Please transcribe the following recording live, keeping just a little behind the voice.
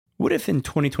What if in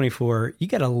 2024, you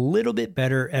got a little bit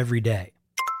better every day?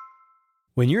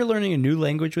 When you're learning a new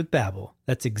language with Babbel,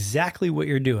 that's exactly what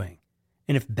you're doing.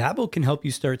 And if Babbel can help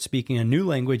you start speaking a new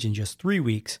language in just 3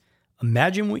 weeks,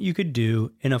 imagine what you could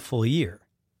do in a full year.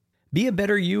 Be a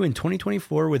better you in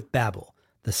 2024 with Babbel,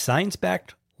 the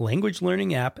science-backed language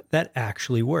learning app that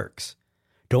actually works.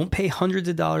 Don't pay hundreds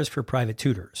of dollars for private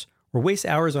tutors or waste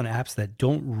hours on apps that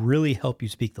don't really help you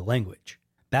speak the language.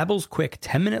 Babbel's quick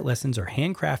 10-minute lessons are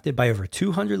handcrafted by over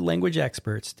 200 language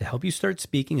experts to help you start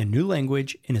speaking a new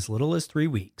language in as little as 3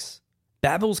 weeks.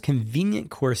 Babbel's convenient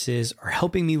courses are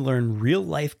helping me learn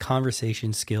real-life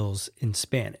conversation skills in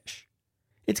Spanish.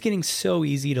 It's getting so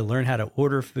easy to learn how to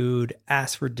order food,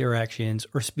 ask for directions,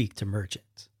 or speak to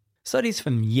merchants. Studies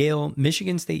from Yale,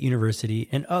 Michigan State University,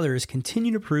 and others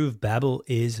continue to prove Babbel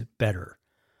is better.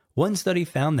 One study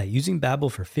found that using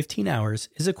Babbel for 15 hours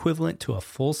is equivalent to a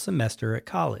full semester at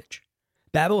college.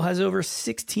 Babbel has over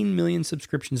 16 million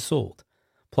subscriptions sold.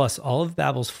 Plus, all of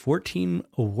Babbel's 14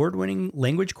 award-winning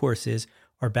language courses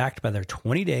are backed by their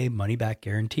 20-day money-back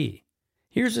guarantee.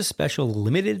 Here's a special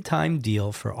limited-time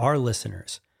deal for our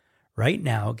listeners. Right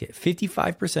now, get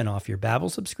 55% off your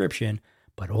Babbel subscription,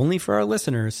 but only for our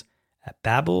listeners at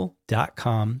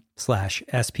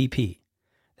babbel.com/SPP.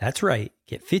 That's right.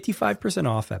 Get 55%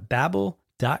 off at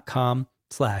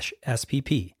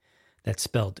babbel.com/SPP. That's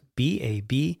spelled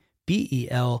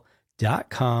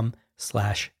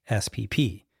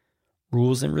BABBEL.com/SPP.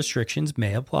 Rules and restrictions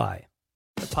may apply.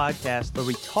 The podcast where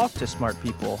we talk to smart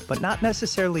people, but not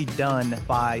necessarily done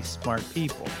by smart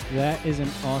people. That is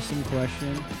an awesome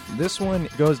question. This one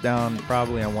goes down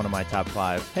probably on one of my top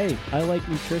 5. Hey, I like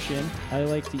nutrition. I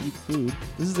like to eat food.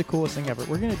 This is the coolest thing ever.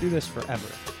 We're going to do this forever.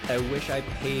 I wish I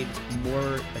paid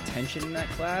more attention in that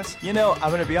class. You know, I'm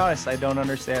going to be honest, I don't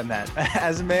understand that.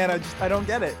 As a man, I don't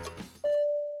get it.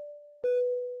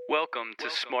 Welcome to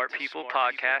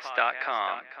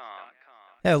smartpeoplepodcast.com.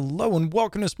 Hello and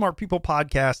welcome to Smart People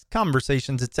Podcast,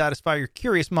 conversations that satisfy your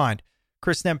curious mind.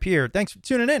 Chris Stempier, thanks for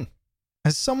tuning in.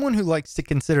 As someone who likes to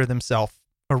consider themselves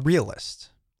a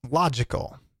realist,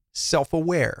 logical,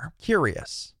 self-aware,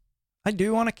 curious, I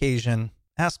do on occasion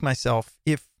ask myself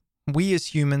if we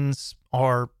as humans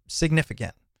are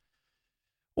significant.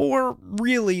 Or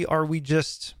really are we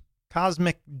just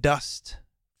cosmic dust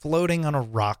floating on a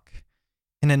rock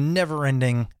in a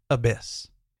never-ending abyss?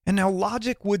 And now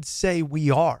logic would say we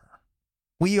are.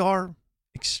 We are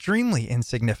extremely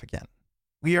insignificant.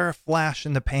 We are a flash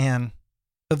in the pan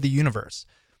of the universe.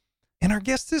 And our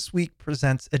guest this week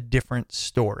presents a different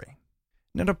story.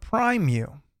 Now to prime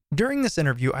you, during this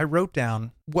interview, I wrote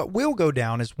down what will go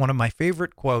down as one of my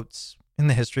favorite quotes in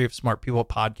the history of Smart People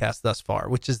Podcast thus far,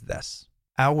 which is this: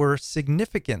 our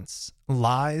significance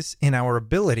lies in our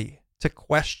ability to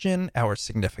question our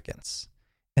significance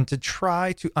and to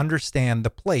try to understand the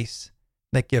place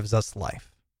that gives us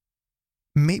life.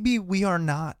 Maybe we are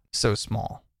not so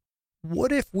small.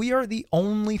 What if we are the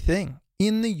only thing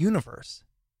in the universe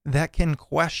that can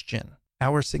question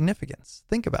our significance?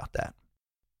 Think about that.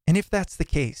 And if that's the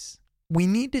case, we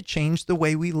need to change the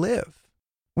way we live.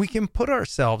 We can put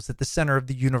ourselves at the center of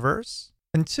the universe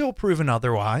until proven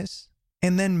otherwise,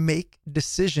 and then make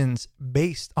decisions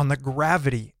based on the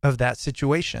gravity of that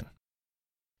situation.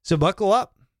 So buckle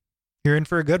up. You're in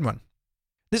for a good one.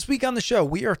 This week on the show,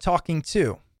 we are talking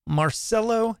to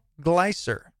Marcelo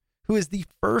Gleiser, who is the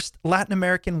first Latin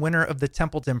American winner of the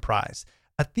Templeton Prize,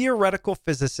 a theoretical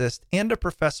physicist and a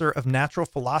professor of natural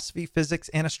philosophy, physics,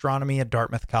 and astronomy at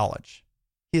Dartmouth College.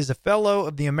 He is a fellow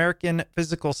of the American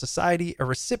Physical Society, a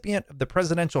recipient of the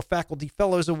Presidential Faculty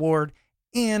Fellows Award,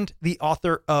 and the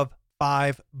author of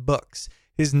 5 books.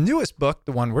 His newest book,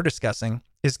 the one we're discussing,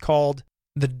 is called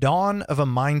The Dawn of a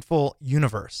Mindful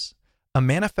Universe, a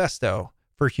manifesto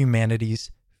for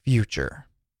humanity's future.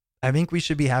 I think we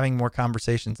should be having more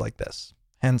conversations like this,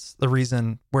 hence the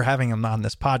reason we're having them on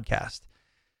this podcast.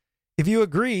 If you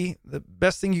agree, the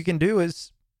best thing you can do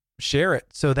is share it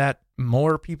so that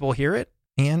more people hear it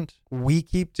and we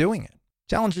keep doing it.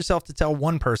 Challenge yourself to tell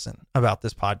one person about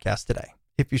this podcast today,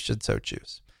 if you should so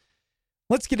choose.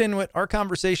 Let's get into it, our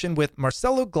conversation with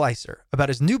Marcelo Gleiser about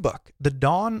his new book, The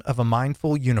Dawn of a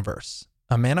Mindful Universe,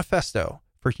 a manifesto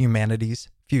for humanity's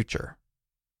future.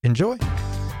 Enjoy.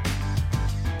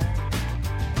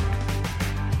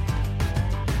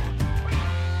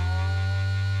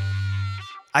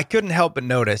 I couldn't help but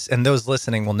notice, and those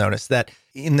listening will notice, that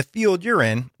in the field you're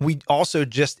in, we also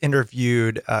just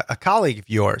interviewed a colleague of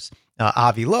yours,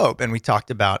 Avi Loeb, and we talked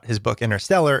about his book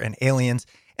Interstellar and Aliens.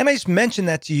 And I just mentioned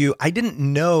that to you. I didn't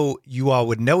know you all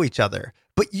would know each other,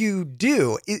 but But you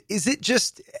do. Is it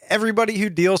just everybody who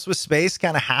deals with space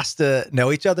kind of has to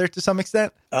know each other to some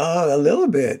extent? A little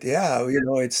bit, yeah.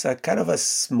 It's a kind of a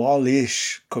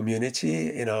smallish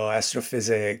community,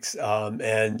 astrophysics.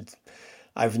 And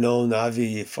I've known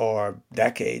Avi for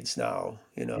decades now,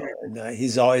 and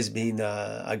he's always been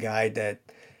a guy that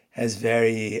has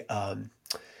a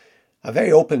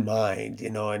very open mind,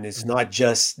 and it's not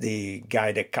just the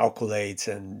guy that calculates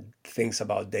and thinks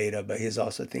about data, but he's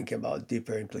also thinking about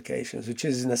deeper implications, which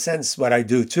is in a sense what I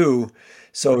do too.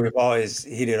 So we've always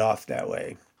hit it off that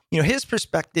way. His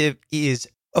perspective is,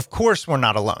 of course, we're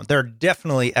not alone. There are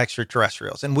definitely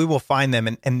extraterrestrials, and we will find them.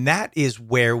 And that is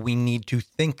where we need to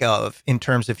think of in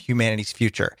terms of humanity's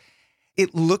future.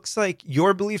 It looks like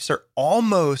your beliefs are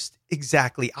almost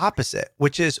exactly opposite,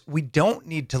 which is we don't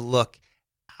need to look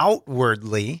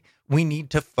outwardly. We need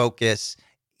to focus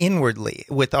inwardly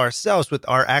with ourselves, with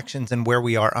our actions and where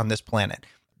we are on this planet.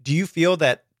 Do you feel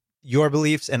that your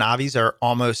beliefs and Avi's are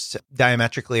almost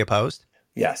diametrically opposed?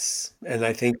 Yes. And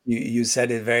I think you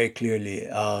said it very clearly.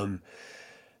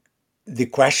 The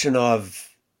question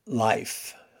of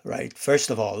life, right?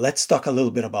 First of all, let's talk a little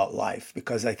bit about life,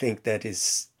 because I think that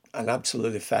is an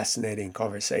absolutely fascinating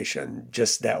conversation.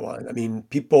 Just that one. I mean,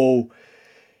 people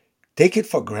take it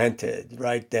for granted,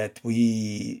 right? That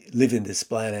we live in this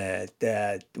planet,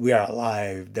 that we are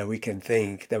alive, that we can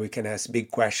think, that we can ask big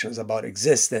questions about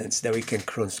existence, that we can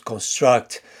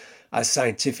construct a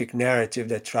scientific narrative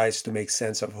that tries to make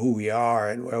sense of who we are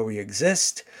and where we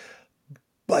exist.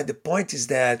 But the point is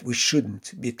that we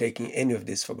shouldn't be taking any of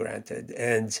this for granted.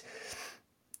 And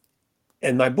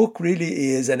my book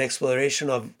really is an exploration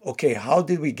of, okay, how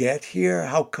did we get here?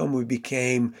 How come we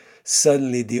became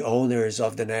suddenly the owners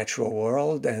of the natural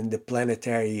world and the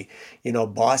planetary,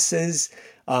 bosses,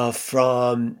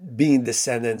 from being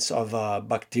descendants of a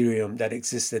bacterium that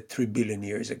existed 3 billion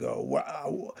years ago?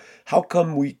 How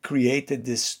come we created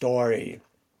this story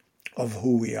of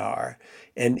who we are?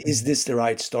 And is this the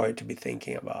right story to be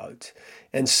thinking about?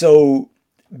 And so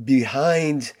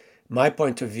behind my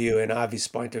point of view and Avi's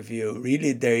point of view,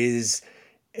 really there is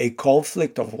a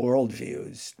conflict of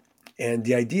worldviews. And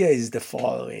the idea is the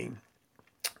following,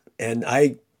 and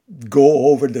I go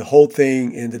over the whole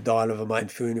thing in The Dawn of a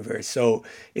Mindful Universe. So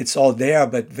it's all there,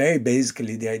 but very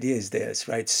basically the idea is this,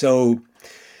 right? So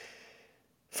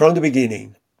from the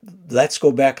beginning, let's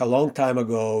go back a long time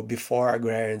ago before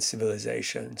agrarian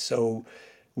civilization. So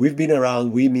we've been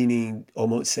around, we meaning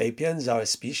Homo sapiens, our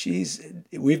species,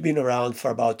 we've been around for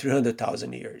about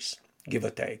 300,000 years, give or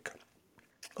take.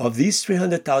 Of these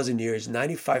 300,000 years,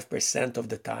 95% of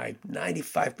the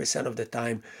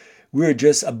time, we're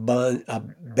just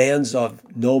bands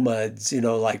of nomads,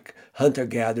 like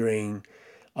hunter-gathering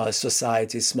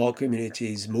societies, small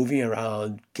communities, moving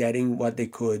around, getting what they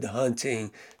could,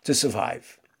 hunting to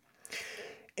survive.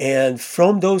 And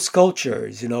from those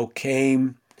cultures,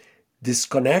 came this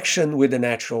connection with the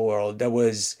natural world that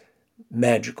was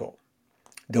magical.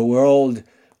 The world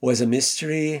was a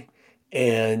mystery,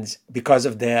 and because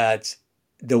of that,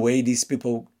 the way these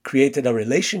people created a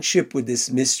relationship with this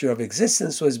mystery of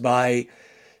existence was by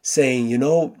saying,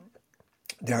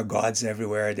 there are gods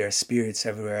everywhere, there are spirits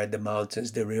everywhere, the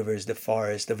mountains, the rivers, the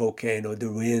forests, the volcano,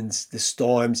 the winds, the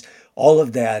storms, all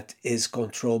of that is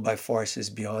controlled by forces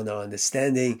beyond our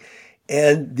understanding.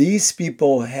 And these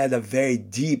people had a very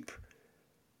deep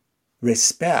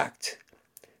respect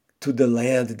to the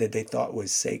land that they thought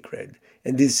was sacred.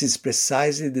 And this is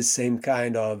precisely the same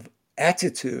kind of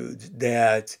attitude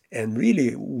that, and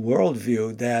really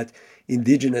worldview, that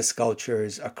indigenous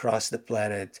cultures across the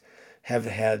planet have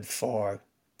had for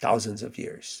thousands of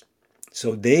years.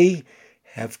 So they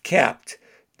have kept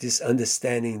this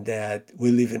understanding that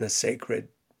we live in a sacred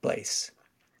place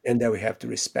and that we have to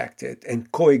respect it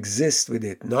and coexist with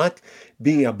it, not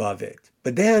being above it.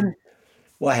 But then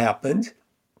what happened?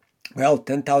 Well,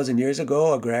 10,000 years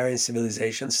ago, agrarian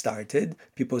civilization started.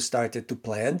 People started to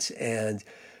plant and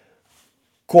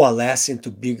coalesce into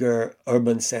bigger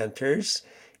urban centers.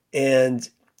 And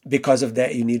because of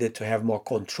that, you needed to have more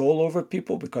control over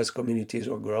people because communities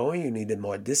were growing. You needed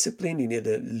more discipline. You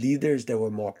needed leaders that were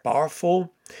more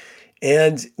powerful.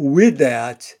 And with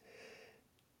that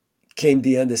came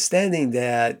the understanding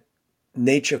that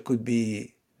nature could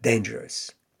be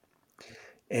dangerous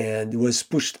and was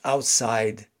pushed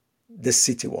outside the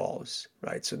city walls,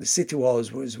 right? So the city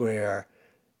walls was where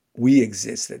we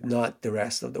existed, not the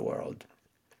rest of the world.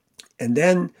 And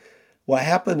then what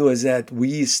happened was that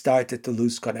we started to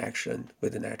lose connection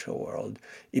with the natural world.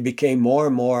 It became more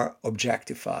and more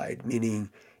objectified, meaning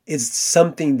it's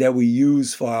something that we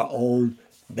use for our own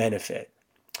benefit.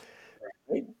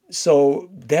 Right? So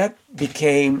that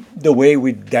became the way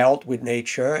we dealt with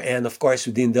nature. And of course,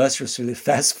 with the industrial civilization,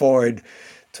 fast forward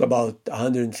to about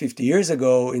 150 years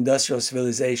ago, industrial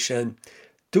civilization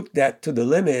took that to the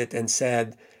limit and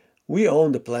said, we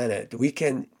own the planet. We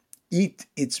can eat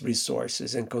its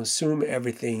resources and consume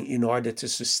everything in order to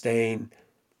sustain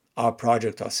our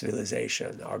project of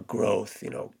civilization, our growth,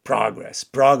 progress.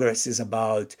 Progress is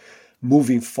about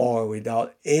moving forward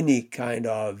without any kind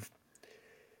of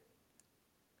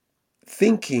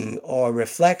thinking or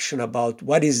reflection about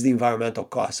what is the environmental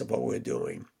cost of what we're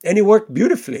doing. And it worked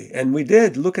beautifully. And we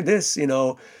did. Look at this,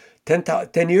 10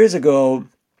 years ago,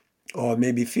 or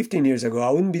maybe 15 years ago,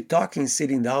 I wouldn't be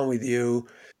sitting down with you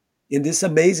in this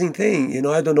amazing thing.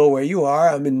 I don't know where you are.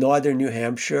 I'm in northern New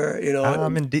Hampshire,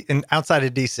 I'm in outside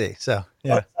of DC. So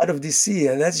yeah, outside of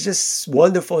DC. And that's just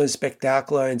wonderful and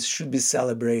spectacular and should be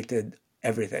celebrated,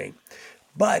 everything.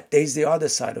 But there's the other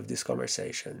side of this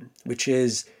conversation, which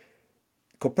is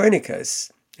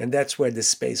Copernicus, and that's where the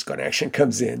space connection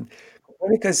comes in.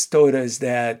 Copernicus told us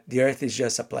that the Earth is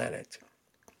just a planet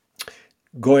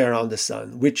going around the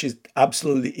sun, which it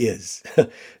absolutely is.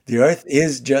 The Earth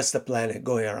is just a planet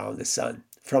going around the sun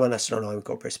from an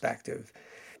astronomical perspective.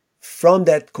 From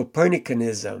that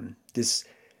Copernicanism, this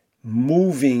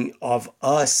moving of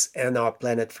us and our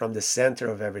planet from the center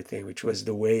of everything, which was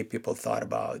the way people thought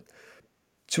about,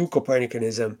 to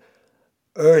Copernicanism,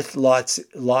 Earth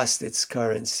lost its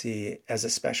currency as a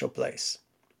special place.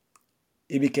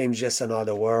 It became just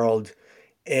another world.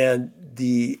 And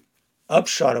the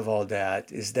upshot of all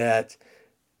that is that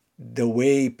the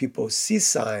way people see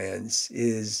science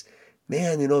is,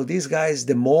 man, these guys,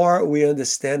 the more we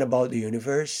understand about the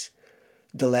universe,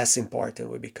 the less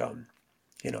important we become.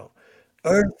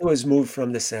 Earth was moved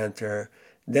from the center,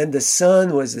 then the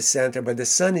sun was the center, but the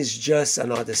sun is just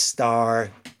another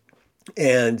star.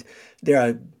 And there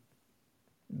are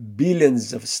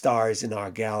billions of stars in our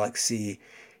galaxy.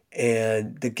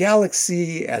 And the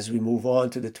galaxy, as we move on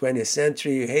to the 20th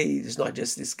century, hey, it's not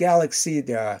just this galaxy.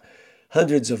 There are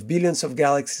hundreds of billions of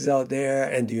galaxies out there,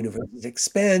 and the universe is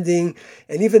expanding.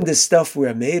 And even the stuff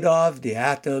we're made of, the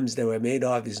atoms that we're made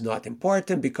of, is not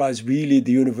important because really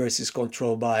the universe is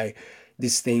controlled by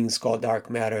these things called dark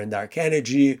matter and dark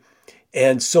energy.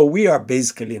 And so we are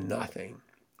basically nothing,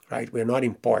 right? We're not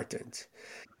important.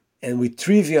 And we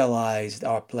trivialized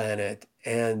our planet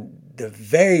and the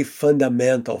very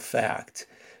fundamental fact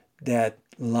that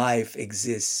life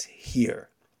exists here.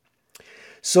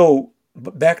 So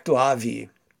back to Avi,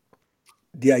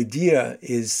 the idea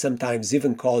is sometimes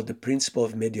even called the principle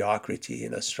of mediocrity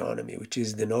in astronomy, which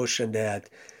is the notion that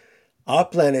our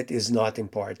planet is not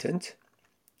important.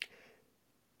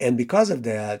 And because of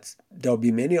that, there'll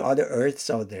be many other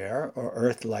Earths out there, or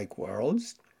Earth-like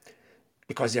worlds,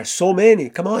 because there are so many.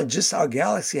 Come on, just our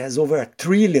galaxy has over 1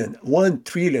 trillion. 1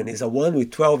 trillion is a 1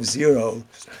 with 12 zeros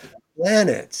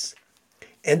planets.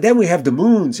 And then we have the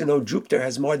moons. Jupiter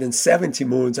has more than 70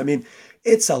 moons. I mean,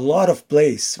 it's a lot of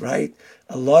place, right?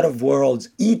 A lot of worlds.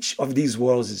 Each of these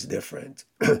worlds is different.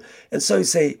 And so you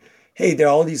say, hey, there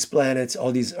are all these planets,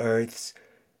 all these Earths.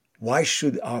 Why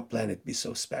should our planet be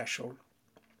so special?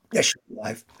 There should be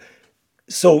life.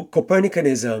 So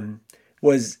Copernicanism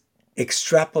was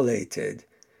extrapolated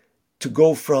to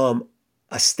go from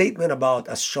a statement about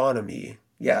astronomy,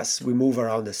 yes, we move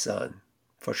around the sun,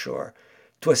 for sure,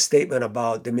 to a statement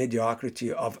about the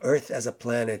mediocrity of Earth as a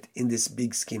planet in this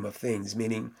big scheme of things,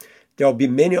 meaning there'll be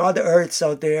many other Earths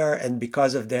out there, and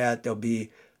because of that, there'll be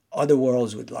other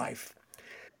worlds with life.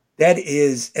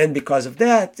 And because of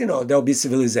that, there'll be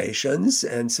civilizations,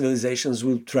 and civilizations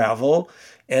will travel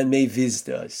and may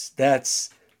visit us. That's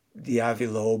the Avi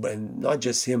Loeb, and not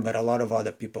just him, but a lot of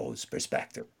other people's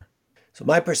perspective. So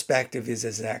my perspective is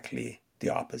exactly the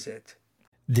opposite.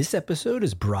 This episode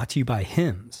is brought to you by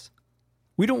Hims.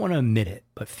 We don't want to admit it,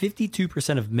 but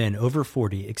 52% of men over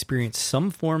 40 experience some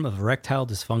form of erectile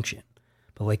dysfunction.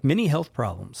 But like many health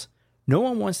problems, no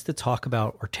one wants to talk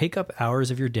about or take up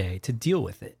hours of your day to deal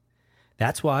with it.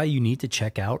 That's why you need to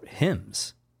check out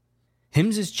Hims.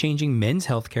 Hims is changing men's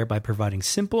healthcare by providing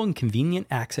simple and convenient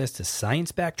access to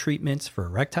science-backed treatments for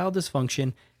erectile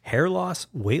dysfunction, hair loss,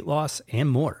 weight loss, and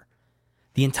more.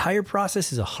 The entire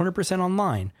process is 100%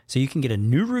 online, so you can get a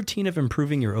new routine of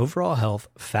improving your overall health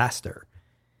faster.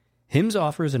 Hims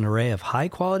offers an array of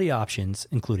high-quality options,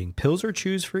 including pills or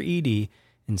chews for ED,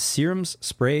 and serums,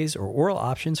 sprays, or oral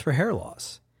options for hair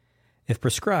loss. If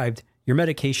prescribed, your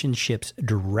medication ships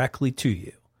directly to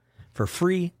you for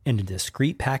free and in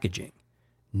discreet packaging.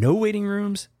 No waiting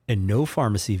rooms and no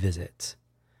pharmacy visits.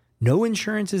 No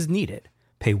insurance is needed.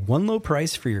 Pay one low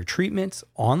price for your treatments,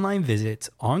 online visits,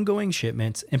 ongoing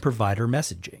shipments, and provider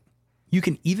messaging. You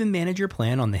can even manage your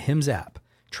plan on the HIMS app,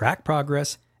 track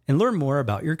progress, and learn more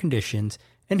about your conditions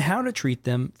and how to treat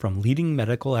them from leading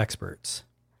medical experts.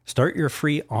 Start your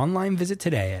free online visit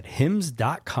today at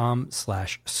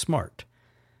hims.com/smart.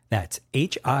 That's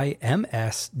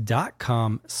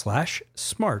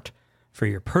HIMS.com/smart for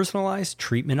your personalized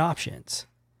treatment options.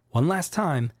 One last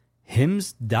time,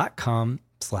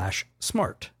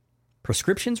 hims.com/smart.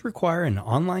 Prescriptions require an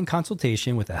online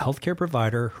consultation with a healthcare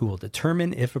provider who will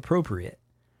determine if appropriate.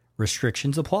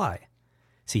 Restrictions apply.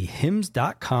 See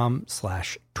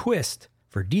hims.com/twist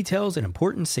for details and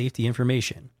important safety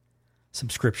information.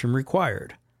 Subscription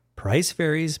required. Price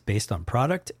varies based on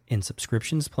product and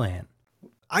subscriptions plan.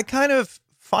 I kind of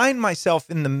find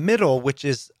myself in the middle, which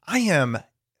is I am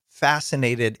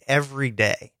fascinated every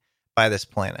day by this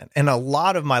planet. And a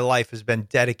lot of my life has been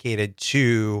dedicated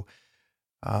to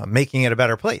making it a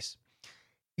better place.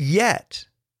 Yet,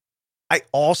 I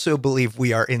also believe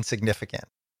we are insignificant.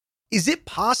 Is it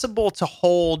possible to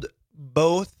hold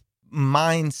both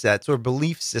mindsets or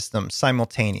belief systems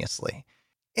simultaneously?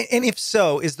 And if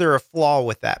so, is there a flaw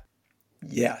with that?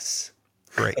 Yes.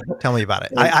 Great. Tell me about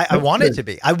it. I want it to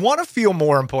be. I want to feel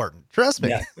more important. Trust me.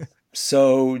 Yeah.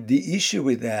 So the issue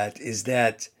with that is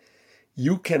that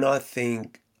you cannot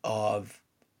think of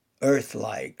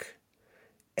Earth-like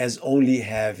as only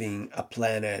having a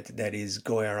planet that is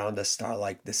going around a star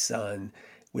like the sun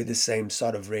with the same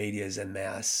sort of radius and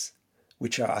mass,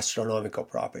 which are astronomical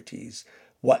properties.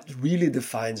 What really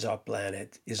defines our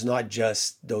planet is not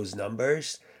just those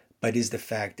numbers, but is the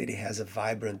fact that it has a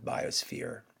vibrant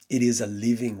biosphere. It is a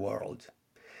living world.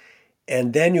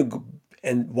 And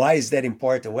why is that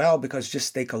important? Well, because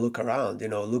just take a look around,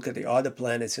 look at the other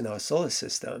planets in our solar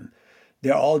system.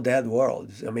 They're all dead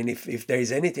worlds. I mean, if there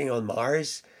is anything on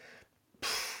Mars,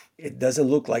 it doesn't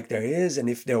look like there is. And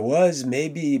if there was,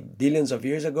 maybe billions of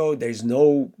years ago, there's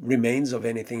no remains of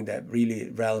anything that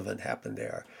really relevant happened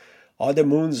there. Other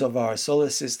moons of our solar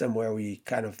system where we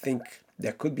kind of think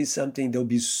there could be something, they'll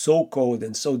be so cold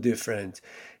and so different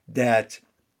that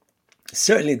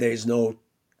certainly there is no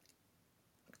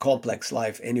complex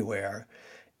life anywhere.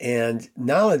 And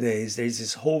nowadays, there's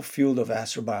this whole field of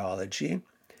astrobiology,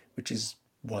 which is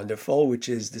wonderful, which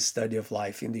is the study of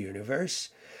life in the universe.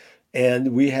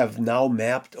 And we have now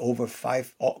mapped over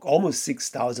almost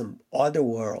 6,000 other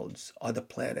worlds, other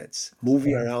planets,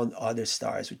 moving around other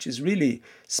stars, which is really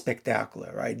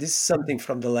spectacular, right? This is something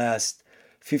from the last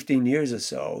 15 years or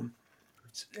so.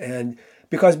 And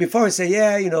because before we say,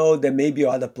 there may be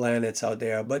other planets out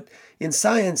there, but in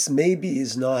science, maybe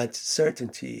is not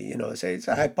certainty. Say it's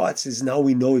a hypothesis. Now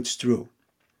we know it's true.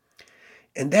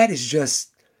 And that is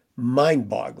just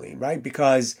mind-boggling, right?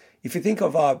 Because if you think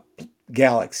of our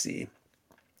galaxy,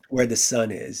 where the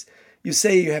sun is, you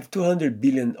say you have 200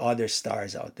 billion other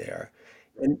stars out there.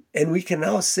 And we can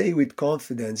now say with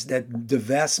confidence that the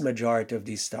vast majority of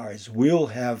these stars will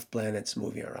have planets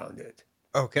moving around it.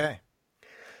 Okay.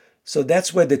 So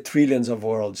that's where the trillions of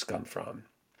worlds come from.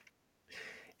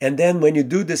 And then when you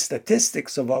do the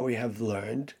statistics of what we have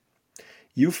learned,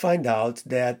 you find out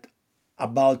that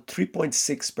about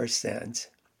 3.6%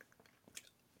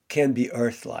 can be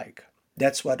Earth-like.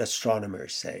 That's what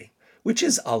astronomers say, which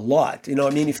is a lot.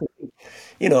 If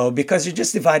because you're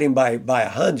just dividing by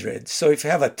 100. So if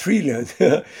you have a trillion,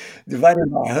 dividing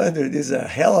by 100 is a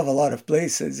hell of a lot of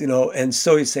places, And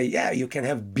so you say, you can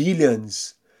have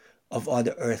billions of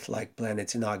other Earth-like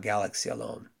planets in our galaxy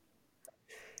alone,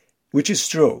 which is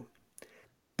true.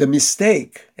 The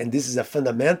mistake, and this is a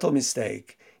fundamental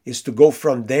mistake, is to go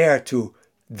from there to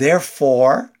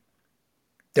therefore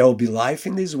there will be life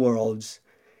in these worlds,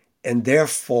 and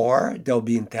therefore there'll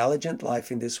be intelligent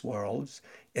life in these worlds,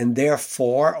 and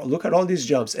therefore, look at all these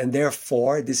jumps, and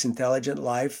therefore this intelligent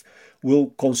life will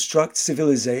construct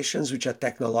civilizations which are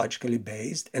technologically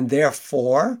based, and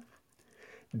therefore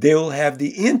they will have the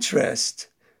interest,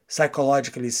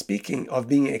 psychologically speaking, of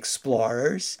being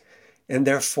explorers, and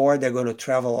therefore they're going to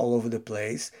travel all over the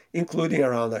place, including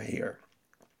around here.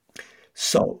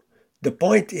 So the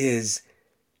point is,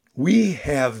 we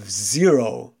have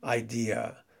zero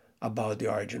idea about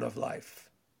the origin of life,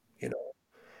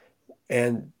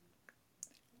 and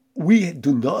we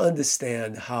do not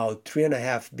understand how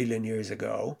 3.5 billion years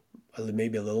ago,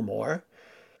 maybe a little more,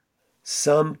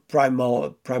 some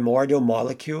primordial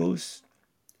molecules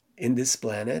in this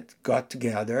planet got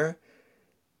together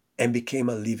and became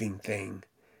a living thing.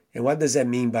 And what does that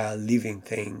mean by a living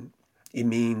thing? It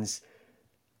means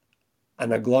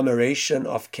an agglomeration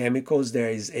of chemicals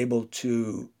that is able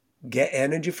to get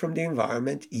energy from the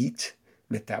environment, eat,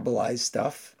 metabolize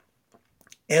stuff,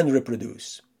 and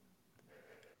reproduce.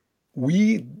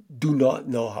 We do not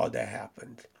know how that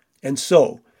happened. And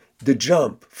so the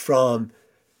jump from,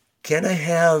 can I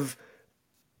have,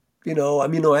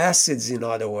 amino acids in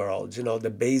other worlds, the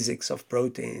basics of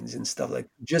proteins and stuff like,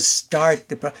 just start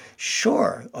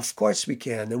sure, of course we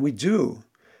can, and we do.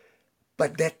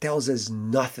 But that tells us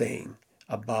nothing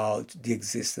about the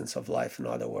existence of life in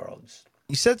other worlds.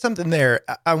 You said something there.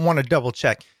 I want to double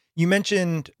check. You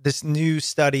mentioned this new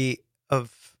study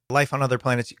of life on other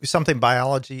planets, something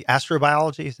biology,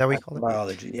 astrobiology. Is that what you call it?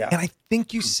 Biology, yeah. And I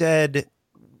think you said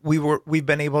we've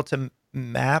been able to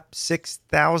map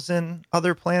 6,000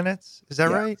 other planets. Is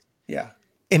that right? Yeah.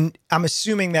 And I'm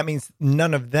assuming that means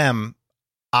none of them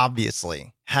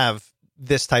obviously have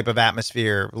this type of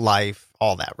atmosphere, life,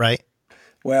 all that, right?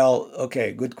 Well,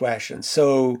 okay, good question.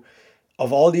 So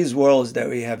of all these worlds that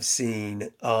we have seen,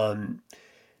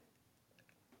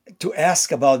 to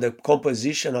ask about the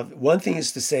composition of, one thing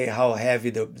is to say how heavy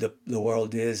the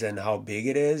world is and how big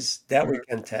it is. That we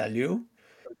can tell you,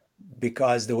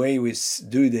 because the way we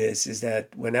do this is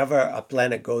that whenever a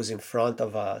planet goes in front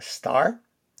of a star,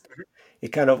 it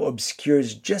kind of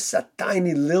obscures just a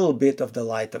tiny little bit of the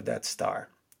light of that star.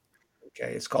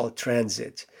 Okay, it's called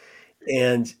transit.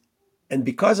 And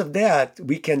because of that,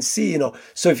 we can see,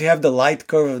 so if you have the light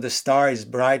curve of the star is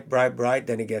bright, bright, bright,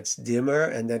 then it gets dimmer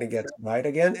and then it gets bright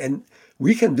again. And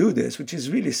we can do this, which is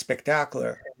really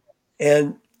spectacular.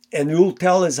 And it will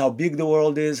tell us how big the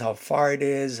world is, how far it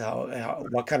is, how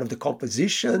what kind of the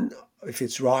composition, if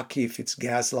it's rocky, if it's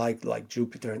gas-like, like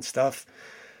Jupiter and stuff.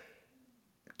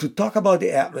 To talk about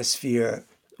the atmosphere,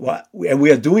 and we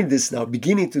are doing this now,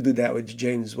 beginning to do that with the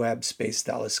James Webb Space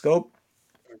Telescope.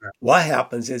 What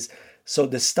happens is, so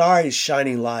the star is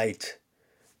shining light.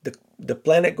 The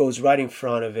planet goes right in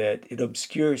front of it. It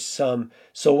obscures some.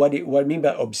 So what I mean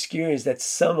by obscuring is that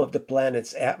some of the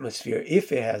planet's atmosphere,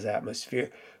 if it has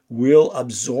atmosphere, will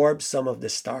absorb some of the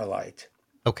starlight.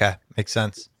 Okay, makes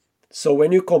sense. So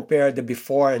when you compare the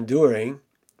before and during,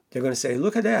 they're going to say,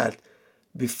 look at that.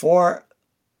 Before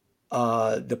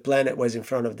the planet was in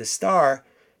front of the star,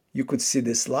 you could see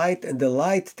this light, and the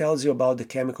light tells you about the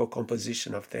chemical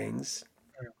composition of things,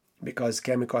 because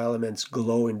chemical elements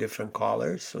glow in different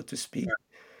colors, so to speak.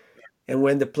 And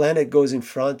when the planet goes in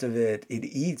front of it, it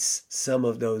eats some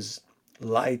of those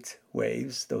light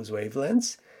waves, those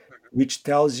wavelengths, which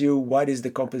tells you what is the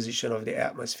composition of the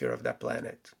atmosphere of that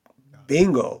planet.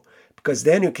 Bingo. Because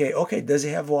then okay, does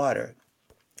it have water?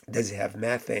 Does it have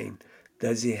methane?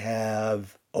 Does it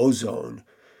have ozone?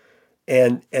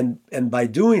 And by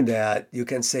doing that, you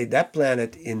can say that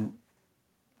planet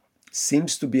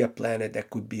seems to be a planet that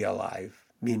could be alive,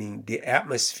 meaning the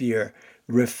atmosphere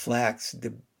reflects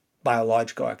the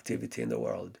biological activity in the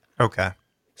world. Okay.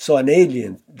 So an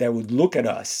alien that would look at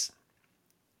us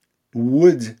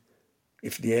would,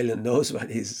 if the alien knows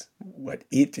what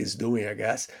it is doing, I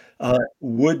guess,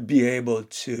 would be able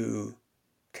to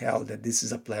tell that this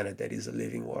is a planet that is a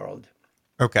living world.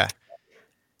 Okay.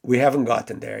 We haven't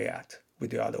gotten there yet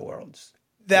with the other worlds.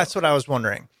 That's what I was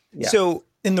wondering. Yeah. So,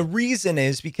 and the reason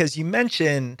is because you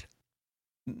mentioned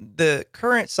the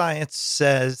current science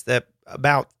says that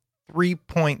about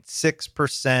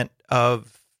 3.6%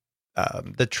 of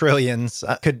the trillions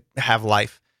could have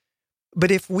life. But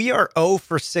if we are 0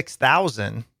 for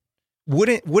 6,000,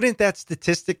 wouldn't that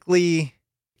statistically,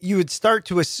 you would start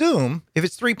to assume if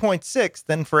it's 3.6,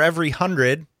 then for every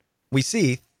 100 we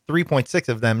see, 3.6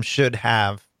 of them should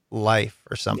have life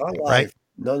or something, Not life. right?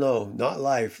 No, not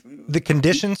life. The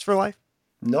conditions for life?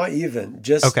 Not even.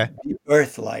 Just Okay. be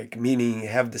Earth-like, meaning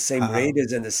have the same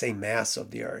radius and the same mass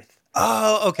of the Earth.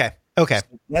 Oh, okay. Okay.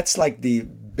 That's like the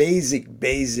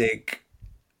basic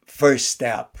first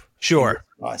step. Sure. In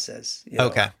the process. You know?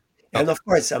 Okay. And of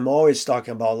course, I'm always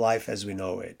talking about life as we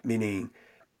know it, meaning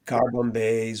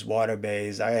carbon-based,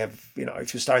 water-based. I have,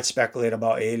 if you start speculating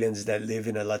about aliens that live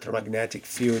in electromagnetic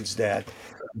fields that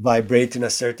vibrate in a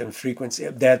certain frequency,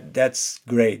 that's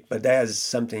great, but that is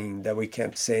something that we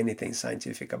can't say anything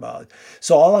scientific about.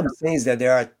 So all I'm saying is that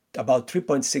there are about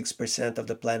 3.6% of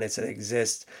the planets that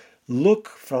exist look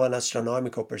from an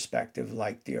astronomical perspective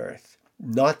like the Earth.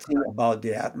 Nothing about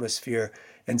the atmosphere,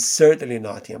 and certainly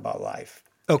nothing about life.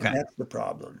 Okay. And that's the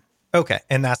problem. Okay.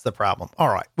 And that's the problem. All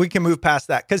right. We can move past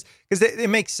that because it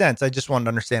makes sense. I just wanted to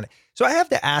understand it. So I have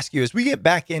to ask you, as we get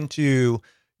back into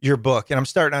your book, and I'm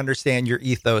starting to understand your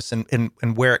ethos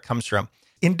and where it comes from.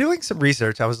 In doing some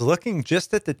research, I was looking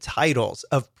just at the titles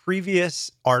of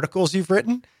previous articles you've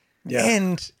written. Yeah.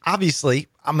 And obviously,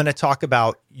 I'm going to talk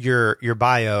about your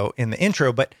bio in the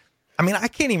intro, but I mean, I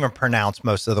can't even pronounce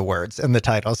most of the words in the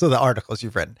titles of the articles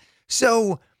you've written.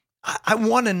 So I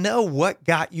want to know what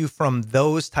got you from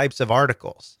those types of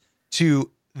articles to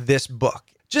this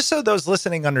book. just so those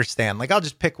listening understand, like I'll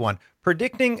just pick one: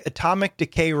 predicting atomic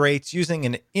decay rates using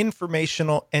an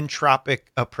informational entropic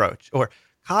approach, or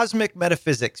cosmic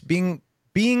metaphysics, being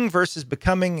versus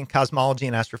becoming in cosmology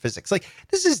and astrophysics. Like,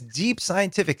 this is deep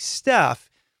scientific stuff.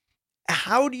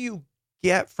 How do you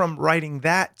get from writing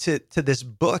that to this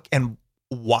book, and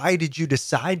why did you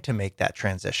decide to make that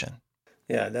transition?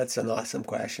 Yeah, that's an awesome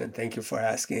question. Thank you for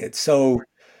asking it. So,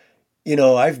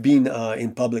 I've been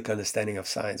in public understanding of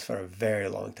science for a very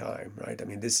long time, right? I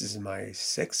mean, this is my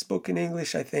sixth book in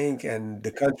English, I think, and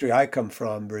the country I come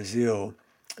from, Brazil,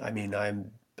 I mean,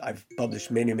 I've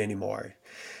published many, many more.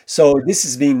 So this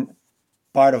has been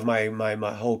part of my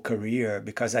whole career,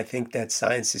 because I think that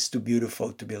science is too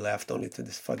beautiful to be left only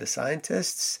for the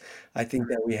scientists. I think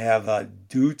that we have a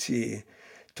duty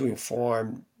to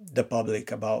inform the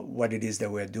public about what it is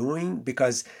that we're doing,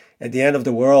 because at the end of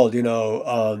the world,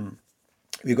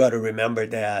 we got to remember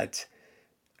that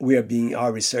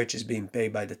our research is being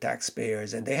paid by the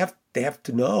taxpayers, and they have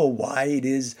to know why it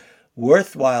is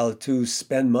worthwhile to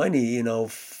spend money,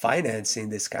 financing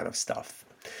this kind of stuff.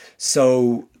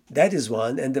 So that is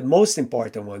one. And the most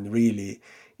important one really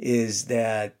is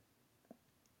that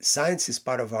science is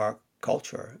part of our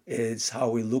culture. It's how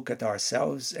we look at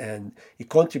ourselves, and it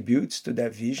contributes to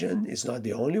that vision. It's not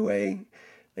the only way.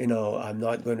 I'm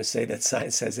not going to say that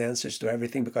science has answers to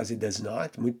everything, because it does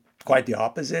not. Quite the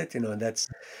opposite. That's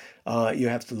you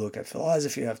have to look at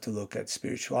philosophy, you have to look at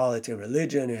spirituality,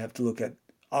 religion, you have to look at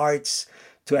arts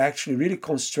to actually really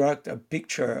construct a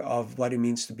picture of what it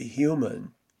means to be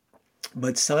human.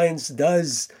 But science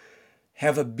does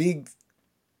have a big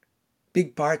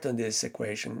part on this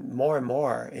equation, more and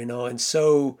more, and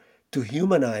so to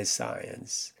humanize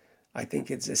science, I think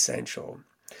it's essential.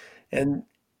 And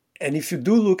if you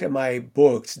do look at my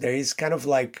books, there is kind of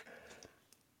like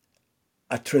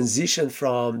a transition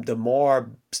from the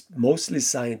mostly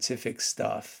scientific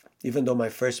stuff, even though my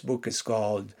first book is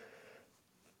called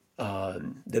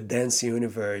The Dense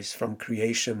Universe, From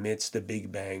Creation Myths to the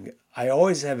Big Bang. I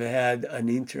always have had an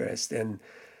interest and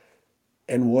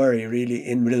worry really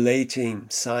in relating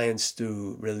science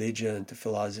to religion, to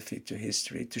philosophy, to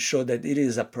history, to show that it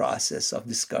is a process of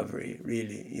discovery,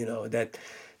 really, that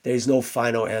there is no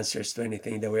final answers to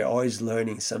anything, that we're always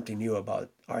learning something new about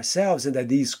ourselves, and that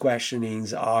these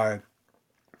questionings are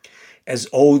as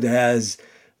old as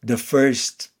the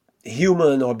first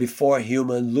human or before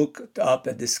human looked up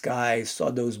at the sky, saw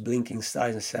those blinking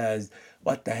stars and says,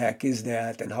 what the heck is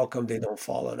that? And how come they don't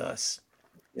fall on us?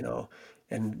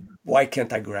 And why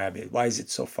can't I grab it? Why is it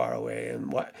so far away?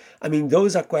 And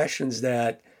those are questions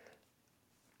that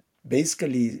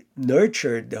basically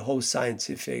nurtured the whole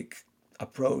scientific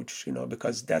approach,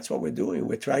 because that's what we're doing.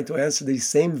 We're trying to answer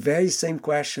these very same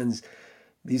questions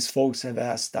these folks have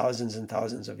asked thousands and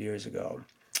thousands of years ago.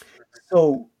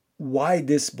 So why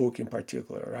this book in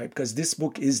particular, right? Because this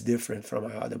book is different from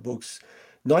my other books,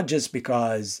 not just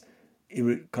because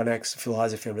it connects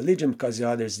philosophy and religion, because the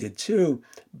others did too,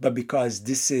 but because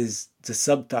the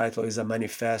subtitle is a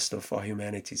manifesto for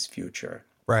humanity's future.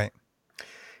 Right.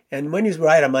 And when you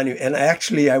write and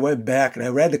actually I went back and I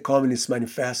read the Communist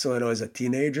Manifesto when I was a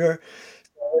teenager.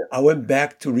 I went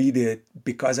back to read it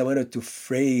because I wanted to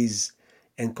phrase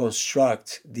and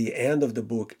construct the end of the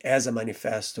book as a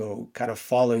manifesto, kind of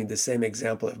following the same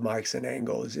example of Marx and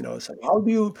Engels. So how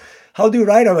do you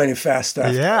write a manifesto?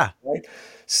 Yeah. Right.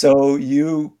 So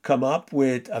you come up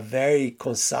with a very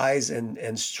concise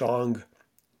and strong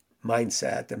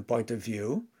mindset and point of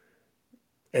view,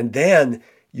 and then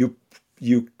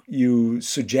you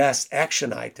suggest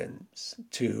action items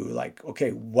to, like,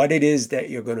 okay, what it is that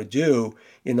you're going to do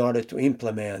in order to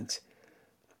implement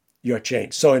your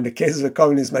change. So in the case of the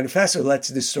Communist Manifesto, let's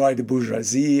destroy the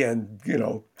bourgeoisie, and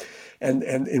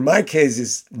in my case,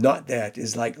 it's not that.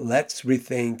 It's like, let's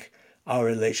rethink our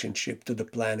relationship to the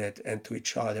planet and to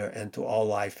each other and to all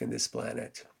life in this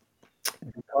planet.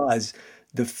 Because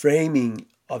the framing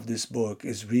of this book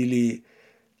is really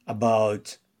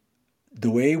about the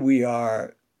way we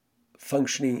are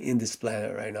functioning in this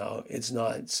planet right now. It's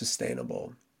not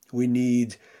sustainable. We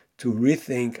need to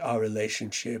rethink our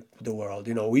relationship with the world.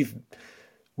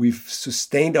 We've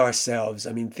sustained ourselves.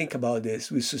 I mean, think about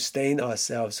this. We sustained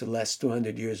ourselves for the last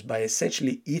 200 years by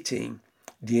essentially eating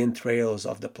the entrails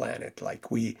of the planet. Like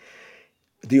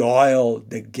the oil,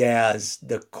 the gas,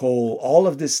 the coal, all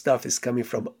of this stuff is coming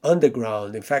from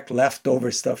underground. In fact,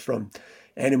 leftover stuff from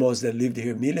animals that lived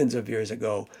here millions of years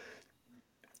ago.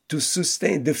 To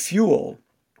sustain the fuel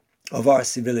of our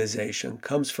civilization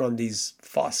comes from these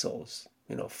fossils,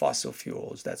 fossil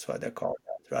fuels. That's what they're called,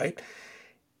 right?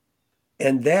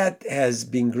 And that has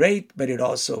been great, but it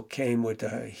also came with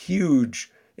a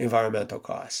huge environmental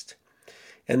cost.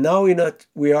 And now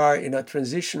we are in a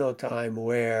transitional time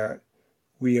where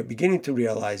we are beginning to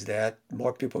realize that.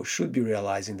 More people should be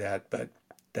realizing that, but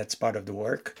that's part of the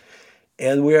work.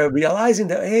 And we are realizing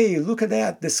that, hey, look at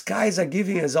that. The skies are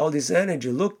giving us all this energy.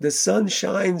 Look, the sun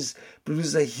shines,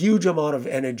 produces a huge amount of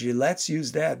energy. Let's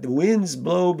use that. The winds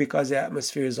blow because the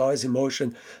atmosphere is always in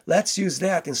motion. Let's use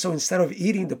that. And so instead of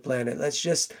eating the planet, let's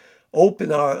just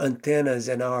open our antennas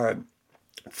and our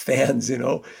fans,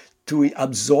 to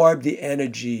absorb the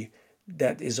energy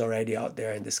that is already out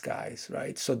there in the skies,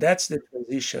 right? So that's the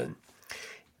transition.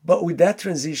 But with that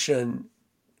transition,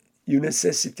 you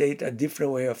necessitate a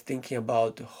different way of thinking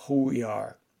about who we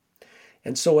are.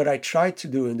 And so what I try to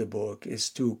do in the book is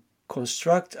to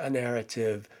construct a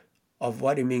narrative of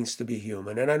what it means to be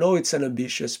human. And I know it's an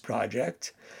ambitious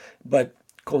project, but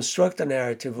construct a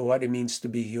narrative of what it means to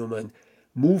be human,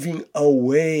 moving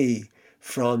away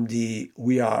from the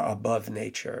we are above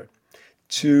nature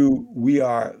to we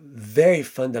are very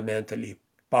fundamentally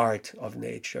part of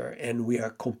nature, and we are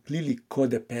completely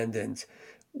codependent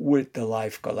with the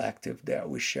life collective that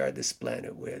we share this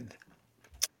planet with.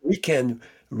 We can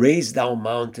raise down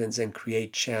mountains and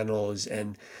create channels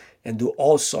and do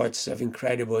all sorts of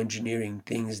incredible engineering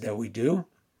things that we do,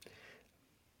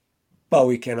 but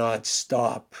we cannot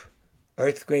stop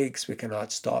earthquakes, we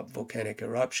cannot stop volcanic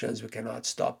eruptions, we cannot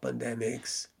stop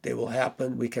pandemics. They will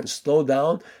happen. We can slow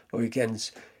down or we can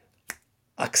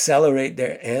accelerate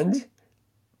their end,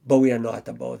 but we are not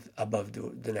above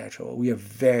the natural. We are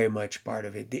very much part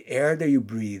of it. The air that you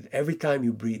breathe, every time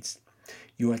you breathe,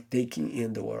 you are taking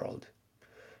in the world.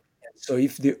 So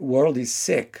if the world is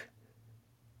sick,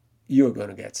 you're going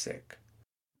to get sick.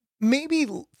 Maybe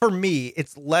for me,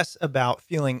 it's less about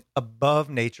feeling above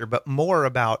nature, but more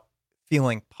about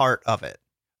feeling part of it.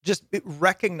 Just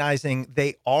recognizing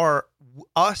they are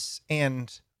us,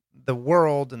 and the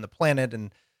world and the planet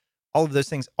and all of those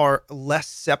things are less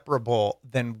separable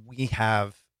than we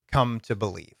have come to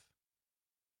believe.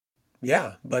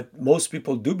 Yeah, but most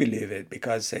people do believe it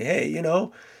because say, hey,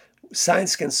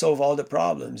 science can solve all the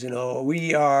problems.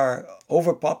 We are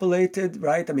overpopulated,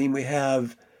 right? I mean,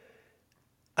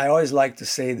 I always like to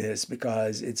say this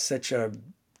because it's such a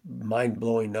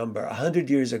mind-blowing number. 100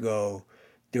 years ago,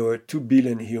 there were 2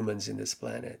 billion humans in this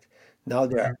planet. Now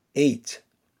there are 8.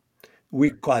 We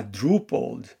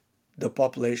quadrupled the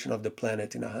population of the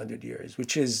planet in 100 years,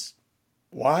 which is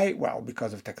why? Well,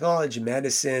 because of technology,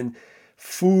 medicine,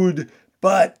 food.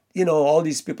 But, all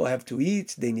these people have to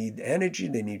eat. They need energy.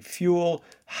 They need fuel.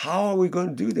 How are we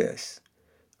going to do this?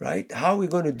 Right? How are we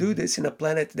going to do this in a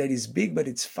planet that is big, but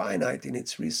it's finite in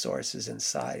its resources and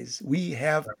size? We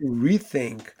have to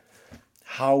rethink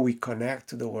how we connect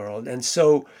to the world. And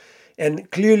so,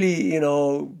 and clearly,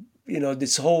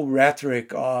 this whole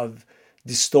rhetoric of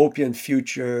dystopian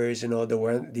futures,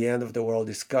 the end of the world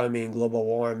is coming, global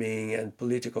warming and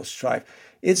political strife,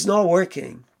 it's not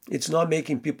working. It's not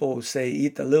making people say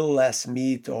eat a little less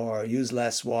meat or use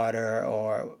less water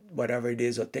or whatever it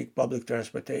is, or take public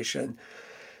transportation.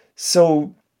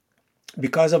 So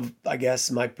because of, I guess,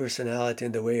 my personality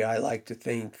and the way I like to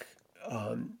think,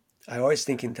 I always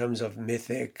think in terms of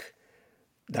mythic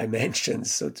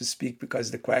dimensions, so to speak,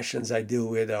 because the questions I deal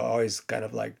with are always kind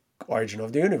of like origin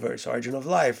of the universe, origin of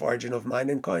life, origin of mind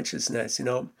and consciousness.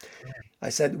 I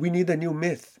said we need a new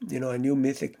myth, a new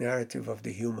mythic narrative of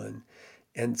the human.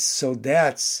 And so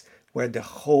that's where the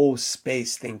whole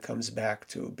space thing comes back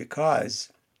to, because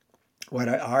what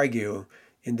I argue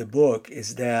in the book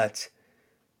is that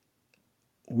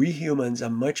we humans are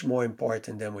much more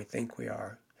important than we think we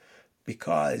are,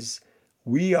 because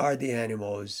we are the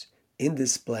animals in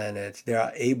this planet that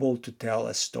are able to tell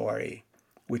a story,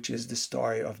 which is the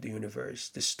story of the universe,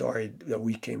 the story that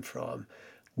we came from.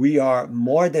 We are,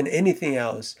 more than anything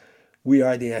else, we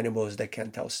are the animals that can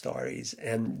tell stories.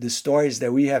 And the stories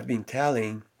that we have been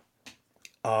telling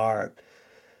are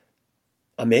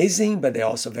amazing, but they're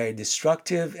also very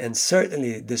destructive. And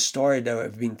certainly the story that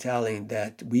we've been telling,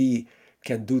 that we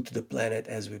can do to the planet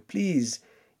as we please,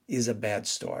 is a bad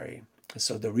story.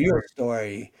 So the real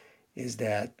story is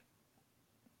that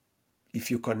if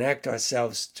you connect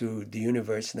ourselves to the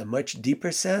universe in a much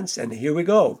deeper sense, and here we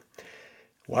go.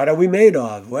 What are we made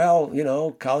of? Well,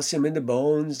 calcium in the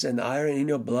bones and iron in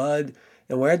your blood.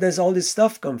 And where does all this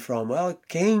stuff come from? Well, it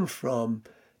came from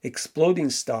exploding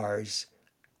stars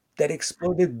that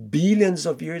exploded billions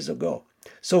of years ago.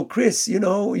 So Chris,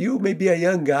 you may be a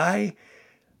young guy,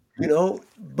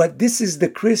 but this is the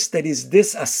Chris that is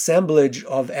this assemblage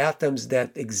of atoms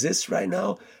that exists right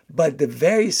now. But the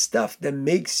very stuff that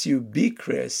makes you be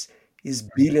Chris is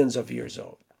billions of years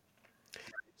old.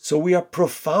 So we are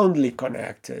profoundly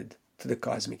connected to the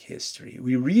cosmic history.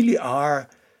 We really are,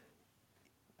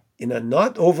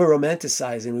 not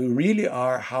over-romanticizing, we really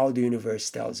are how the universe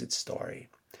tells its story.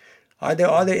 Are there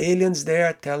other aliens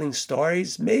there telling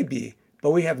stories? Maybe,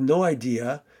 but we have no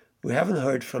idea. We haven't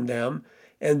heard from them.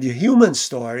 And the human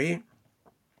story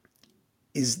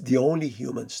is the only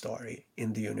human story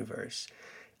in the universe,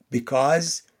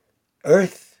 because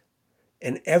Earth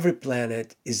and every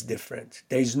planet is different.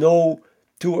 There's no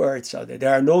two Earths out there.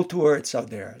 There are no two Earths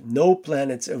out there. No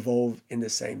planets evolve in the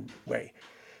same way.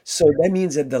 So that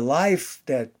means that the life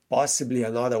that possibly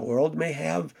another world may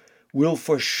have will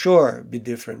for sure be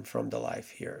different from the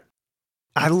life here.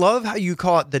 I love how you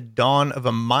call it the dawn of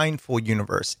a mindful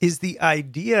universe. Is the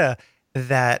idea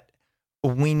that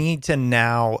we need to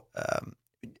now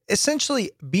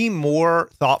essentially be more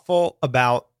thoughtful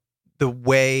about the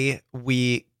way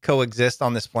we coexist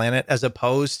on this planet, as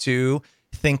opposed to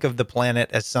think of the planet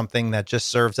as something that just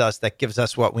serves us, that gives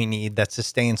us what we need, that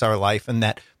sustains our life, and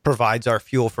that provides our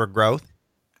fuel for growth?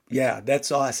 Yeah,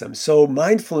 that's awesome. So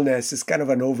mindfulness is kind of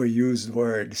an overused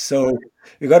word. So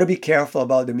you got to be careful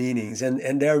about the meanings.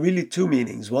 And there are really two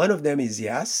meanings. One of them is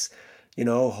yes.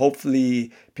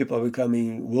 Hopefully people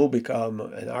will become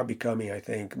and are becoming, I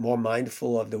think, more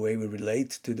mindful of the way we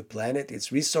relate to the planet,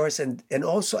 its resource, and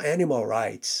also animal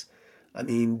rights. I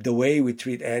mean, the way we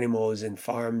treat animals in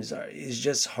farms is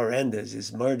just horrendous,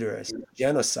 is murderous,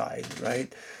 genocide,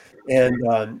 right?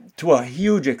 And to a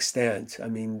huge extent, I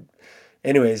mean,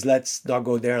 anyways, let's not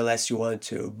go there unless you want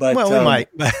to. But Well, we might.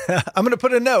 I'm going to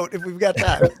put a note if we've got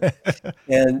time.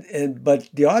 but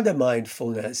the other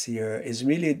mindfulness here is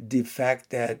really the fact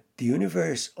that the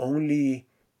universe only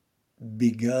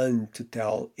begun to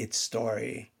tell its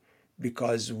story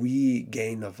because we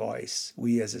gain a voice.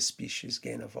 We as a species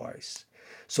gain a voice.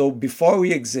 So before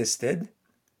we existed,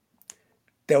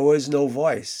 there was no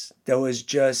voice. There was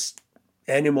just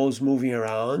animals moving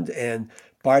around and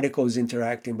particles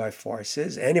interacting by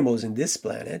forces, animals in this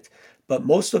planet. But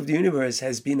most of the universe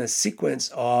has been a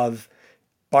sequence of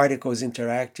particles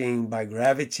interacting by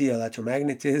gravity,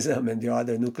 electromagnetism, and the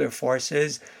other nuclear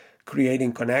forces,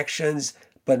 creating connections,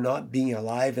 but not being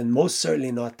alive, and most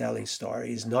certainly not telling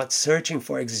stories, not searching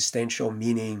for existential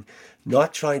meaning,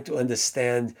 not trying to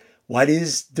understand what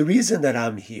is the reason that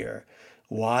I'm here.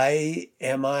 Why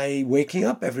am I waking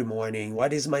up every morning?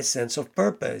 What is my sense of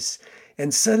purpose?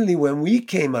 And suddenly when we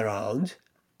came around,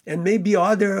 and maybe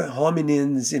other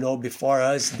hominins, before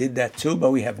us did that too, but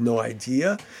we have no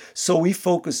idea. So we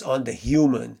focus on the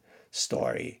human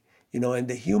story, and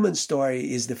the human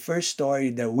story is the first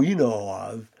story that we know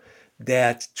of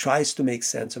that tries to make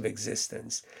sense of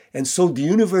existence. And so the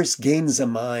universe gains a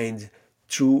mind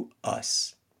through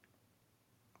us.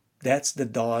 That's the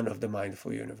dawn of the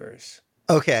mindful universe.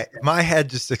 Okay, my head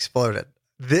just exploded.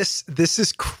 This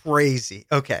is crazy.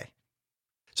 Okay.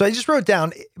 So I just wrote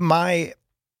down my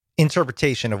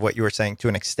interpretation of what you were saying to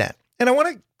an extent. And I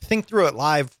want to think through it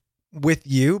live with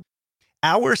you.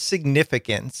 Our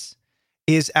significance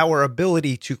is our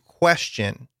ability to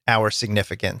question our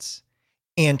significance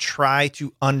and try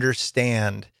to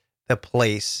understand the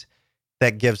place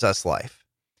that gives us life.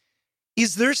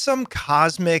 Is there some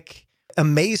cosmic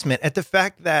amazement at the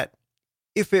fact that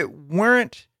if it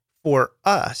weren't for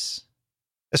us,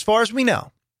 as far as we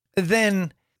know,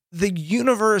 then the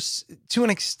universe to an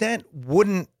extent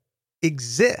wouldn't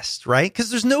exist, right? Because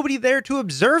there's nobody there to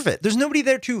observe it. There's nobody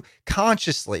there to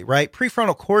consciously, right?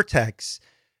 Prefrontal cortex,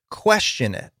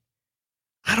 question it.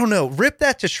 I don't know. Rip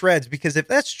that to shreds, because if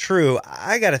that's true,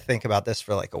 I got to think about this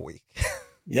for like a week.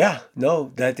 Yeah,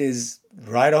 no, that is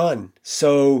right on.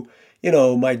 So,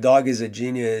 my dog is a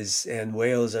genius and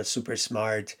whales are super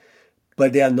smart,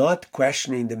 but they are not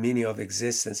questioning the meaning of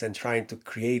existence and trying to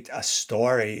create a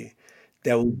story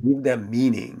that will give them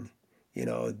meaning.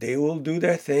 They will do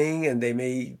their thing, and they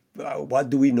may, what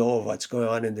do we know of what's going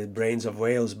on in the brains of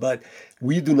whales? But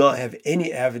we do not have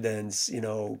any evidence,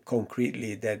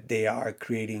 concretely that they are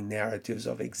creating narratives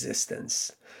of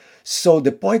existence. So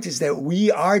the point is that we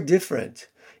are different.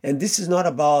 And this is not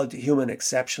about human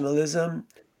exceptionalism,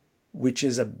 which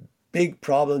is a big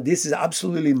problem. This is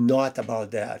absolutely not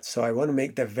about that. So I want to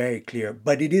make that very clear.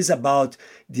 But it is about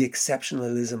the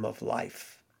exceptionalism of life.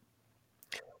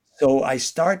 So I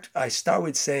start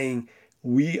with saying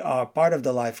we are part of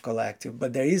the life collective,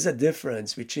 but there is a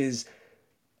difference, which is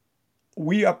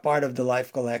we are part of the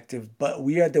life collective, but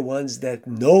we are the ones that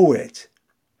know it.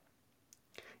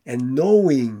 And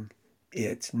knowing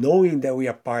it, knowing that we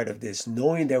are part of this,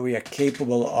 knowing that we are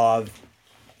capable of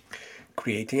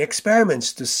creating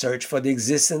experiments to search for the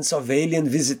existence of alien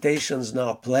visitations on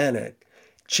our planet,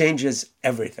 changes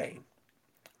everything.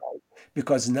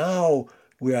 Because now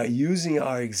We are using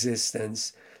our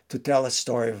existence to tell a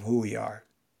story of who we are.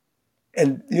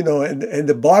 And, and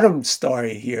the bottom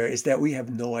story here is that we have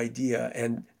no idea.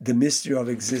 And the mystery of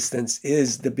existence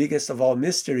is the biggest of all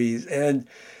mysteries. And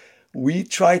we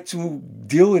try to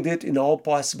deal with it in all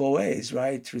possible ways,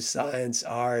 right? Through science,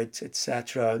 art,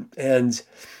 etc. And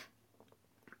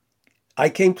I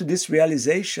came to this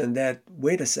realization that,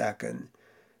 wait a second,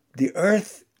 the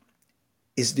Earth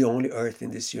is the only Earth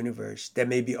in this universe. There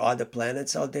may be other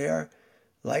planets out there,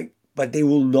 but they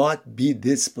will not be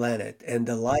this planet. And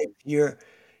the life here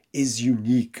is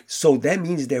unique. So that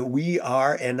means that we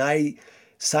are,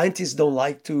 scientists don't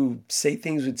like to say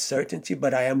things with certainty,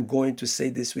 but I am going to say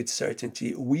this with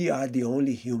certainty. We are the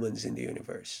only humans in the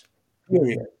universe.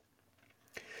 Period.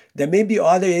 There may be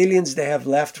other aliens that have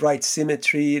left-right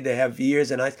symmetry, they have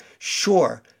ears and eyes.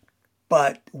 Sure,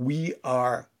 but we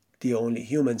are the only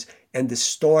humans. And the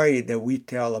story that we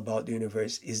tell about the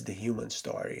universe is the human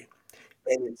story.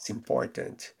 And it's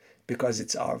important because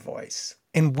it's our voice.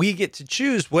 And we get to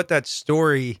choose what that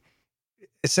story,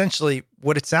 essentially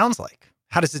what it sounds like.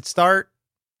 How does it start?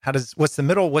 What's the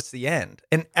middle? What's the end?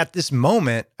 And at this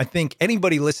moment, I think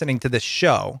anybody listening to this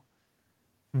show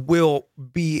will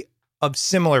be of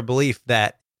similar belief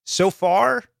that so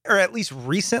far, or at least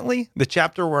recently, the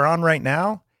chapter we're on right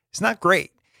now, it's not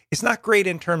great. It's not great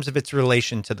in terms of its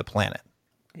relation to the planet.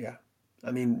 Yeah.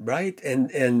 I mean, right.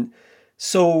 And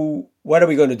so what are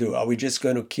we going to do? Are we just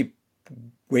going to keep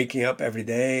waking up every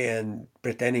day and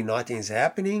pretending nothing is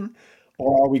happening?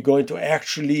 Or are we going to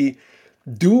actually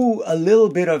do a little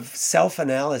bit of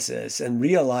self-analysis and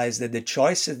realize that the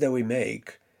choices that we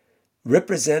make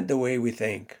represent the way we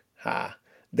think?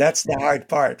 That's the hard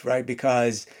part, right?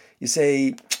 Because you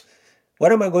say,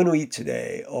 what am I going to eat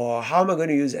today? Or how am I going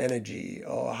to use energy?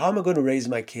 Or how am I going to raise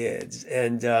my kids?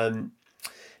 And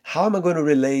how am I going to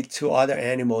relate to other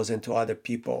animals and to other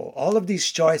people? All of these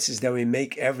choices that we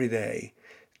make every day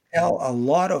tell a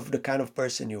lot of the kind of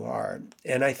person you are.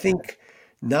 And I think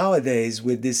nowadays,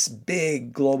 with this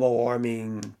big global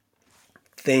warming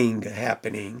thing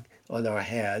happening on our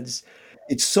heads,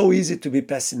 it's so easy to be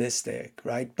pessimistic,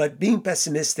 right? But being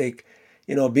pessimistic,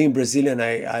 being Brazilian,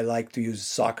 I like to use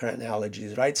soccer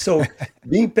analogies, right? So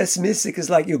being pessimistic is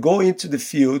like you go into the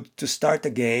field to start a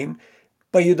game,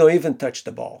 but you don't even touch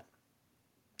the ball.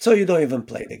 So you don't even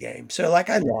play the game. So like,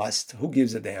 I lost, who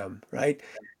gives a damn, right?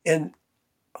 And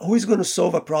who is going to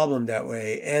solve a problem that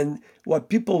way? And what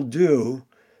people do,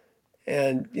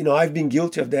 and I've been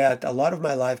guilty of that a lot of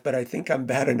my life, but I think I'm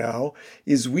better now,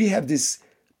 is we have this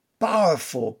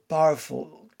powerful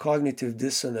cognitive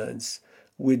dissonance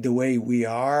with the way we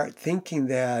are, thinking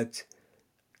that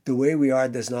the way we are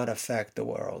does not affect the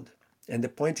world. And the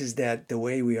point is that the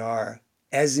way we are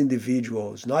as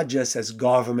individuals, not just as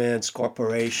governments,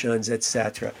 corporations,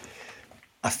 etc.,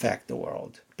 affect the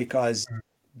world. Because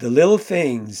the little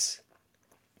things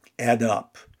add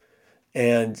up.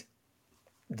 And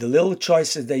the little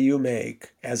choices that you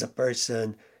make as a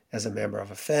person, as a member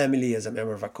of a family, as a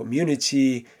member of a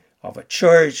community, of a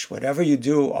church, whatever you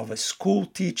do, of a school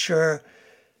teacher,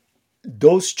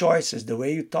 those choices, the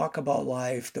way you talk about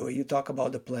life, the way you talk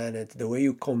about the planet, the way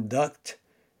you conduct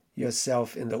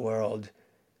yourself in the world,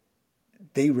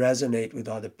 they resonate with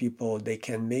other people. They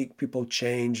can make people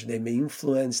change. They may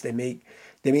influence. They may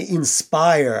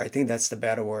inspire. I think that's the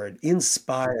better word.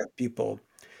 Inspire people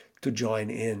to join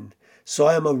in. So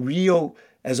I am a real,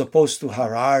 as opposed to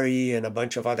Harari and a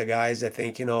bunch of other guys that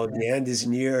think, the end is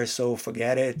near, so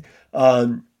forget it.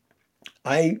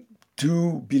 I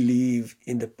do believe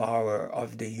in the power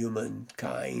of the human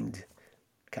kind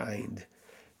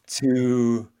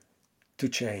to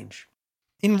change.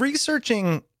 In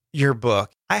researching your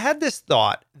book, I had this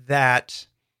thought that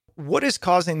what is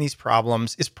causing these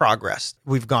problems is progress.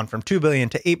 We've gone from 2 billion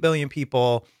to 8 billion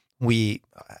people. We,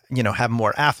 have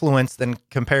more affluence than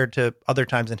compared to other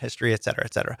times in history, et cetera,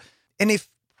 et cetera. And if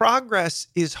progress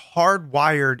is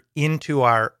hardwired into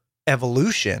our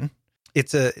evolution,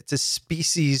 it's a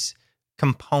species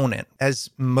component, as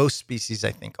most species,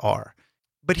 I think, are.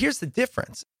 But here's the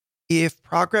difference. If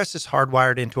progress is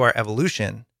hardwired into our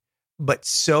evolution, but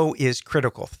so is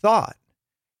critical thought,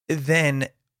 then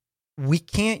we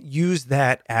can't use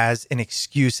that as an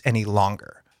excuse any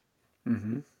longer.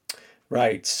 Mm-hmm.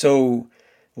 Right. So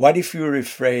what if you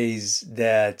rephrase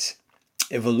that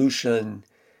evolution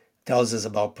tells us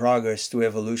about progress to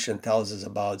evolution tells us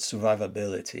about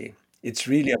survivability? It's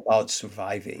really about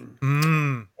surviving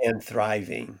and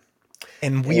thriving.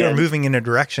 And we are moving in a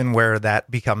direction where that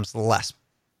becomes less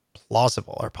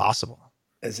plausible or possible.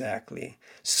 Exactly.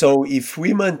 So if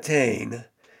we maintain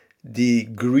the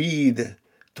greed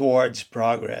towards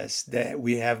progress that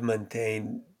we have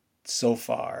maintained so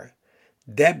far,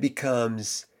 that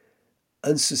becomes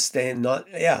unsustainable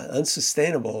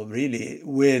really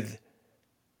with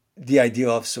the idea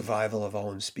of survival of our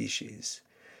own species.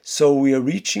 So we are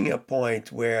reaching a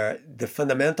point where the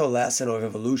fundamental lesson of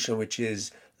evolution, which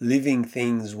is living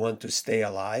things want to stay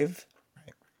alive,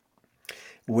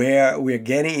 where we're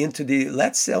getting into the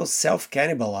let's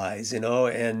self-cannibalize,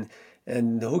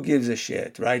 and who gives a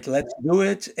shit, right? Let's do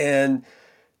it and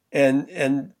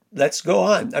let's go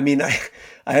on. I mean, I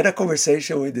had a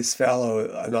conversation with this fellow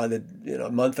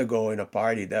a month ago in a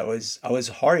party I was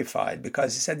horrified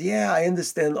because he said, "Yeah, I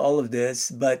understand all of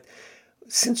this, but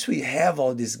since we have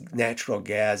all this natural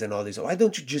gas and all this, why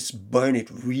don't you just burn it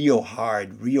real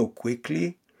hard, real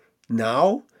quickly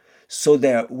now so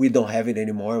that we don't have it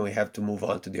anymore and we have to move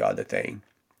on to the other thing?"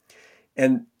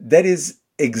 And that is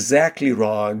exactly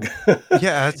wrong.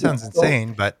 Yeah, that sounds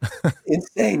insane, but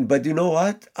Insane. But you know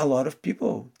what? A lot of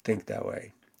people think that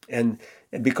way. And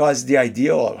because the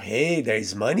idea of, hey,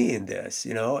 there's money in this,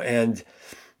 and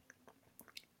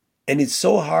it's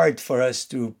so hard for us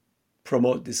to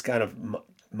promote this kind of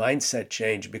mindset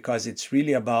change because it's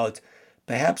really about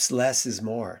perhaps less is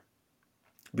more.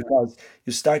 Because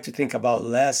you start to think about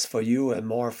less for you and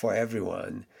more for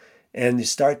everyone. And you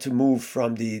start to move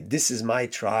from this is my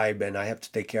tribe and I have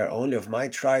to take care only of my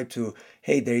tribe to,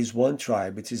 hey, there is one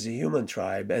tribe, which is a human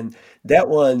tribe. And that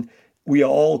one, we are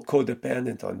all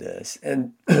codependent on this.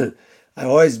 And I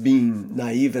always been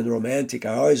naive and romantic.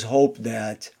 I always hope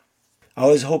that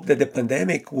the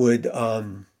pandemic would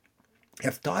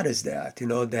have taught us that,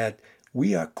 that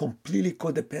we are completely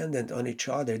codependent on each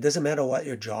other. It doesn't matter what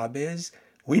your job is.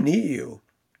 We need you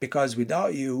because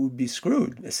without you, we'd be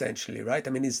screwed, essentially, right?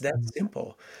 I mean, it's that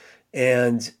simple.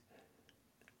 And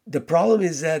the problem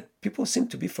is that people seem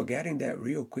to be forgetting that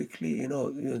real quickly.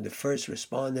 The first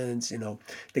respondents,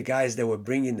 the guys that were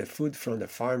bringing the food from the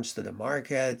farms to the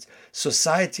market.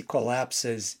 Society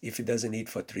collapses if it doesn't eat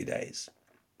for 3 days.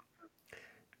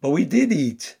 But we did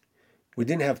eat. We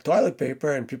didn't have toilet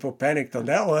paper and people panicked on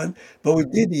that one, but we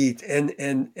did eat.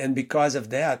 And because of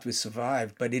that, we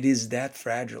survived. But it is that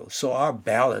fragile. So our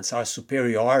balance, our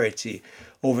superiority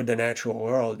over the natural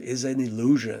world is an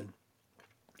illusion.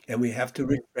 And we have to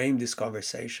reframe this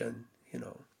conversation.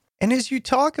 And as you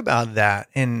talk about that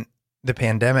in the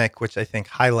pandemic, which I think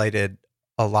highlighted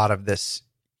a lot of this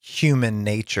human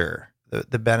nature,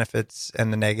 the benefits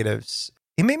and the negatives,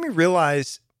 it made me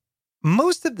realize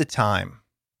most of the time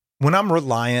when I'm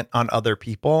reliant on other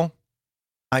people,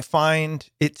 I find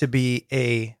it to be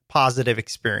a positive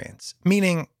experience,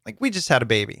 meaning like we just had a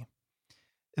baby.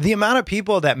 The amount of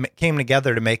people that came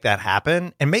together to make that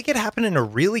happen and make it happen in a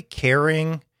really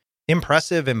caring,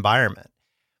 impressive environment,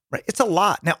 right? It's a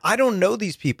lot. Now, I don't know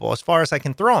these people as far as I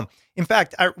can throw them. In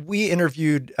fact, we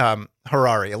interviewed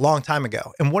Harari a long time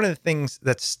ago. And one of the things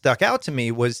that stuck out to me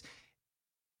was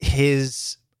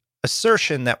his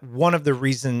assertion that one of the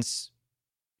reasons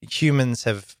humans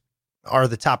are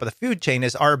the top of the food chain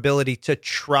is our ability to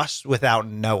trust without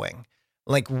knowing.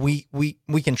 Like we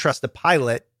can trust the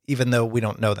pilot even though we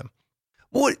don't know them.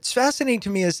 What's fascinating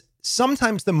to me is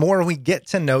sometimes the more we get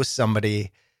to know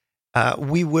somebody,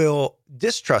 we will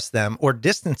distrust them or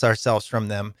distance ourselves from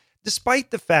them,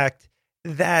 despite the fact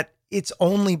that it's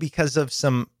only because of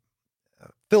some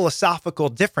philosophical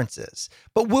differences.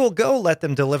 But we'll go let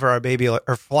them deliver our baby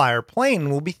or fly our plane, and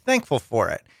we'll be thankful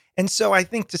for it. And so I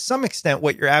think to some extent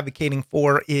what you're advocating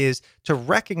for is to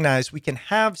recognize we can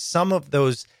have some of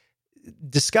those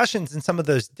discussions and some of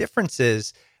those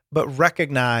differences, but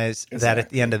recognize that at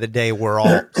the end of the day, we're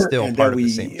all still part of the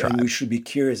same tribe. And we should be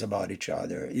curious about each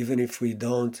other, even if we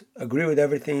don't agree with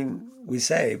everything we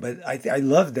say. But I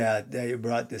love that you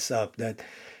brought this up, that,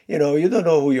 you don't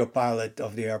know who your pilot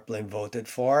of the airplane voted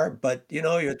for, but,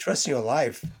 you're trusting your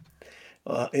life.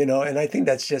 And I think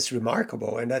that's just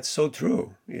remarkable. And that's so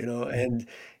true, and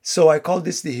so I call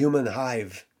this the human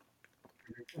hive.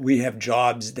 We have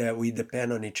jobs that we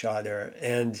depend on each other,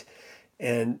 and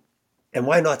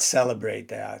why not celebrate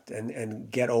that and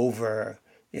get over,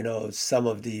 some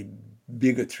of the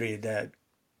bigotry that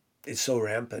is so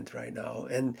rampant right now.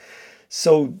 And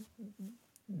so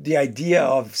the idea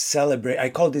of celebrate, I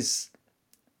call this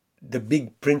the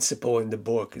big principle in the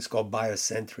book is called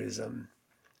biocentrism.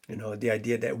 The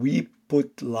idea that we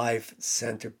put life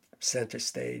center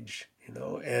stage,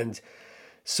 and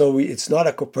so it's not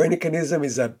a Copernicanism,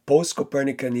 it's a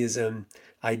post-Copernicanism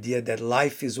idea that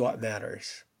life is what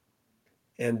matters.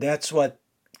 And that's what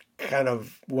kind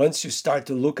of, once you start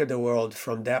to look at the world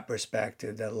from that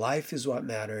perspective, that life is what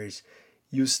matters,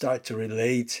 you start to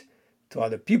relate to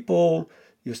other people,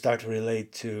 you start to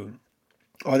relate to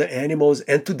other animals,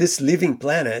 and to this living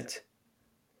planet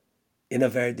in a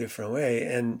very different way.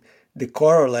 And the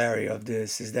corollary of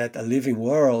this is that a living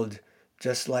world,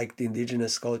 just like the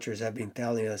indigenous cultures have been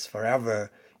telling us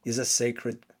forever, is a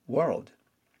sacred world.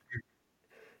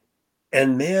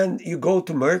 And man, you go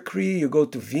to Mercury, you go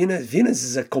to Venus. Venus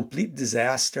is a complete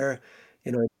disaster.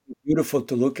 It's beautiful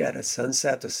to look at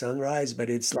sunset or sunrise, but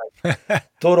it's like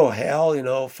total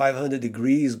hell, 500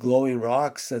 degrees, glowing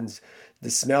rocks, and the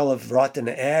smell of rotten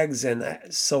eggs and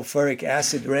sulfuric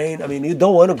acid rain. I mean, you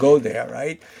don't want to go there,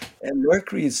 right? And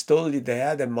Mercury is totally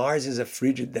dead, and Mars is a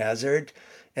frigid desert.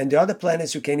 And the other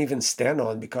planets you can't even stand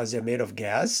on because they're made of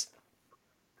gas.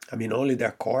 I mean, only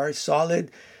their core is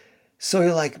solid. So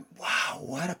you're like, wow,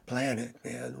 what a planet,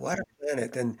 man. What a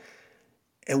planet. And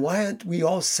why aren't we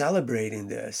all celebrating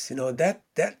this?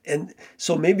 And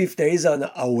so maybe if there is an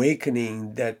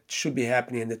awakening that should be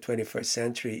happening in the 21st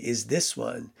century, is this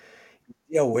one.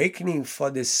 The awakening for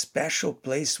this special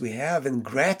place we have, and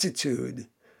gratitude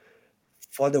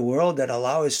for the world that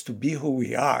allows us to be who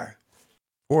we are.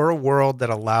 Or a world that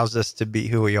allows us to be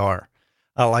who we are.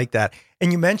 I like that.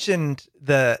 And you mentioned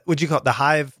what'd you call it? The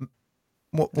hive.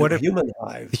 The human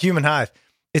hive. The human hive.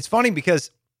 It's funny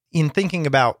because in thinking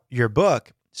about your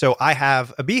book, so I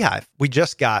have a beehive. We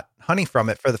just got honey from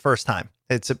it for the first time.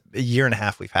 It's a year and a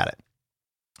half we've had it.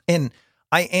 And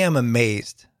I am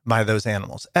amazed by those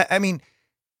animals. I mean,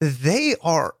 they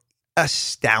are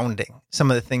astounding,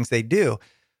 some of the things they do,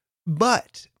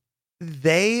 but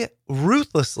they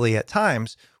ruthlessly at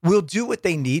times will do what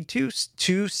they need to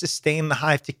sustain the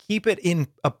hive, to keep it in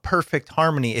a perfect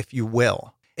harmony, if you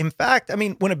will. In fact, I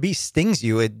mean, when a bee stings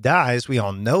you, it dies. We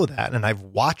all know that. And I've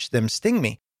watched them sting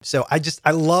me. So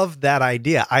I love that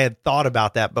idea. I had thought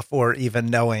about that before even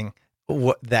knowing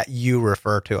that you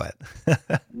refer to it.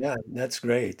 Yeah, that's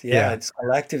great. Yeah, it's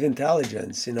collective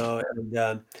intelligence,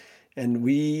 and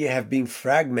we have been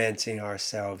fragmenting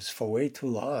ourselves for way too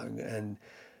long. And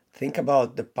think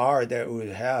about the power that we would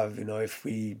have, if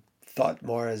we thought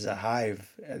more as a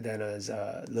hive than as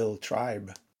a little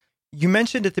tribe. You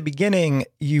mentioned at the beginning,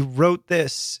 you wrote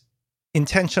this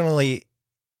intentionally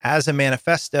as a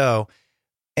manifesto,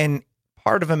 and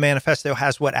part of a manifesto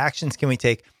has what actions can we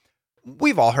take.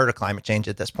 We've all heard of climate change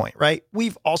at this point, right?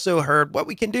 We've also heard what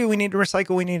we can do. We need to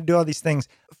recycle. We need to do all these things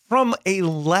from a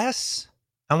less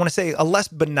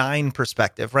benign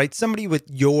perspective, right? Somebody with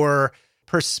your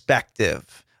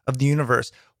perspective of the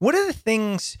universe. What are the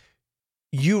things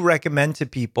you recommend to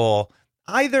people,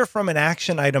 either from an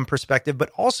action item perspective, but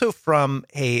also from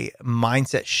a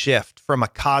mindset shift, from a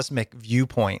cosmic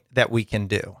viewpoint, that we can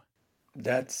do?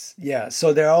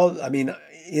 So they're all, I mean,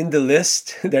 in the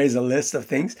list, there is a list of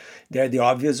things. They're the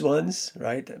obvious ones,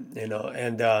 right?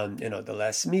 The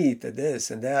less meat, the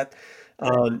this and that.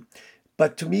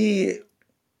 But to me,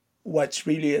 what's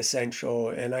really essential,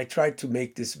 and I tried to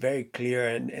make this very clear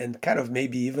and kind of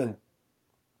maybe even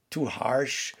too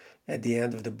harsh at the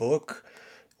end of the book,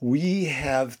 we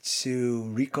have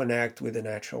to reconnect with the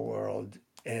natural world,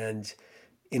 and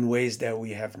in ways that we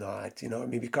have not,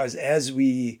 because as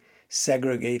we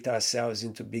segregate ourselves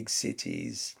into big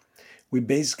cities,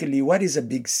 what is a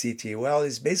big city? Well,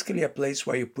 it's basically a place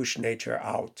where you push nature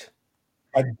out.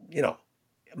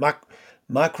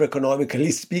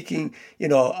 Macroeconomically speaking,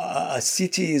 a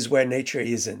city is where nature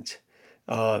isn't,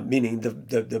 meaning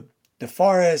the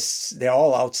forests, they're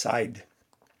all outside.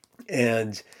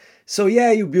 And so,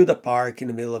 you build a park in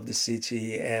the middle of the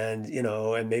city, and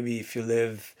maybe if you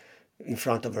live in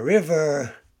front of a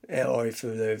river, or if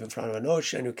you live in front of an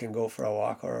ocean, you can go for a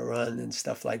walk or a run and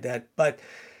stuff like that. But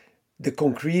the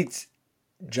concrete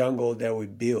jungle that we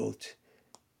built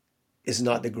is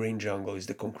not the green jungle, it's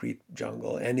the concrete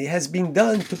jungle. And it has been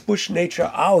done to push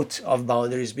nature out of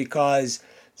boundaries, because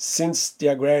since the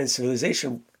agrarian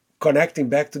civilization, connecting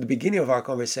back to the beginning of our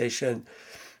conversation,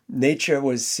 nature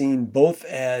was seen both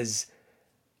as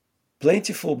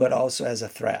plentiful but also as a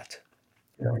threat.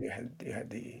 You had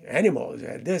the animals, you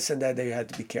had this and that you had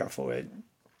to be careful with.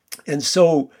 And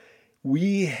so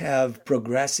we have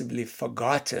progressively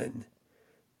forgotten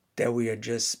that we are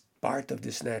just part of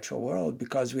this natural world,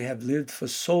 because we have lived for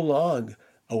so long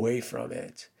away from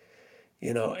it.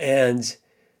 And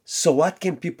so what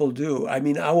can people do? I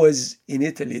mean, I was in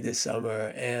Italy this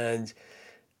summer, and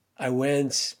I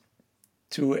went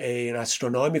to an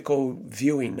astronomical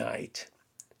viewing night,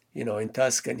 in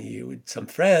Tuscany with some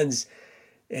friends.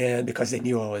 And because they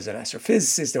knew I was an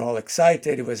astrophysicist, they're all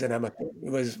excited. It was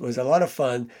a lot of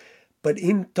fun. But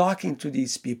in talking to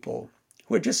these people,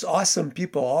 who are just awesome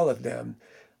people, all of them,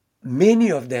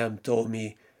 many of them told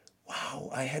me, wow,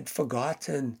 I had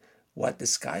forgotten what the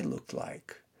sky looked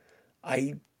like.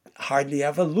 I hardly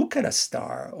ever look at a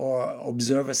star or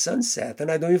observe a sunset.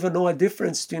 And I don't even know a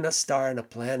difference between a star and a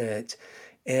planet.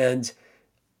 And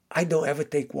I don't ever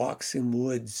take walks in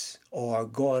woods or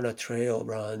go on a trail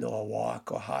run or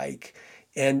walk or hike.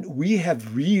 And we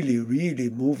have really, really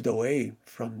moved away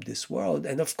from this world.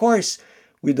 And of course,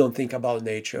 we don't think about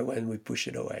nature when we push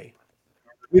it away.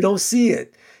 We don't see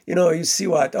it. You see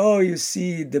what? Oh, you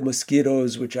see the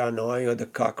mosquitoes, which are annoying, or the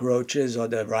cockroaches, or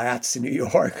the rats in New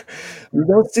York. You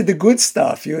don't see the good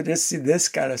stuff. You just see this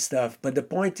kind of stuff. But the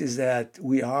point is that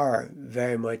we are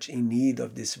very much in need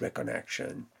of this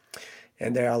reconnection.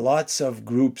 And there are lots of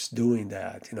groups doing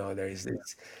that. There is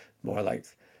this more like,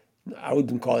 I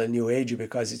wouldn't call it new age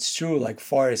because it's true, like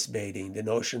forest bathing, the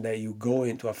notion that you go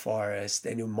into a forest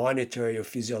and you monitor your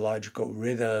physiological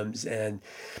rhythms and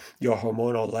your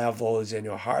hormonal levels and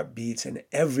your heartbeats, and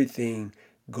everything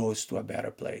goes to a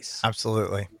better place.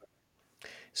 Absolutely.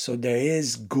 So there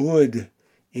is good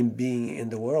in being in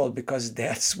the world because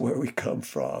that's where we come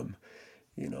from,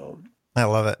 I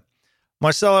love it.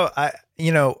 Marcelo, I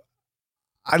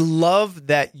love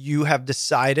that you have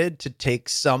decided to take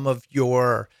some of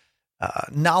your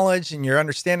knowledge and your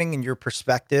understanding and your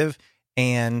perspective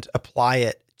and apply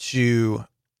it to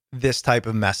this type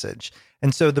of message.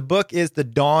 And so the book is The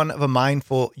Dawn of a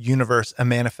Mindful Universe, a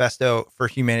manifesto for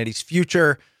humanity's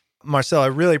future. Marcelo, I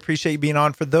really appreciate you being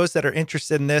on. For those that are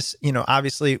interested in this,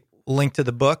 obviously link to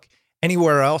the book.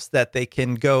 Anywhere else that they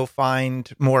can go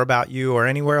find more about you or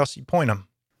anywhere else you point them?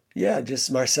 Yeah,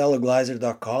 just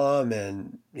marcelogleiser.com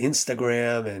and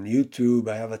Instagram and YouTube.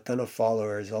 I have a ton of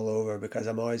followers all over because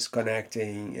I'm always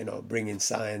connecting, bringing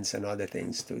science and other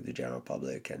things to the general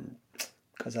public, and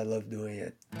because I love doing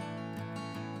it.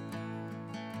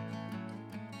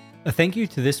 A thank you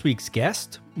to this week's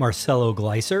guest, Marcelo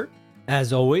Gleiser.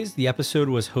 As always, the episode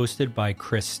was hosted by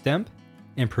Chris Stemp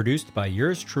and produced by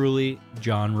yours truly,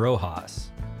 John Rojas.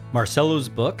 Marcelo's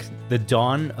book, The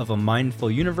Dawn of a Mindful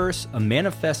Universe, a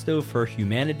manifesto for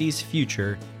humanity's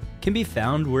future, can be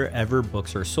found wherever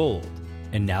books are sold.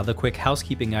 And now the quick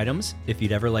housekeeping items. If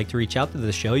you'd ever like to reach out to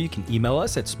the show, you can email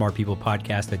us at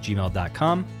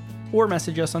smartpeoplepodcast@gmail.com or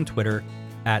message us on Twitter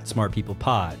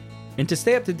 @smartpeoplepod. And to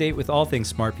stay up to date with all things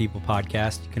Smart People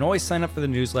Podcast, you can always sign up for the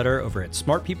newsletter over at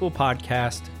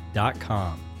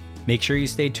smartpeoplepodcast.com. Make sure you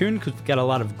stay tuned because we've got a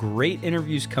lot of great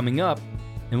interviews coming up,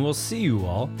 and we'll see you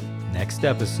all next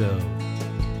episode.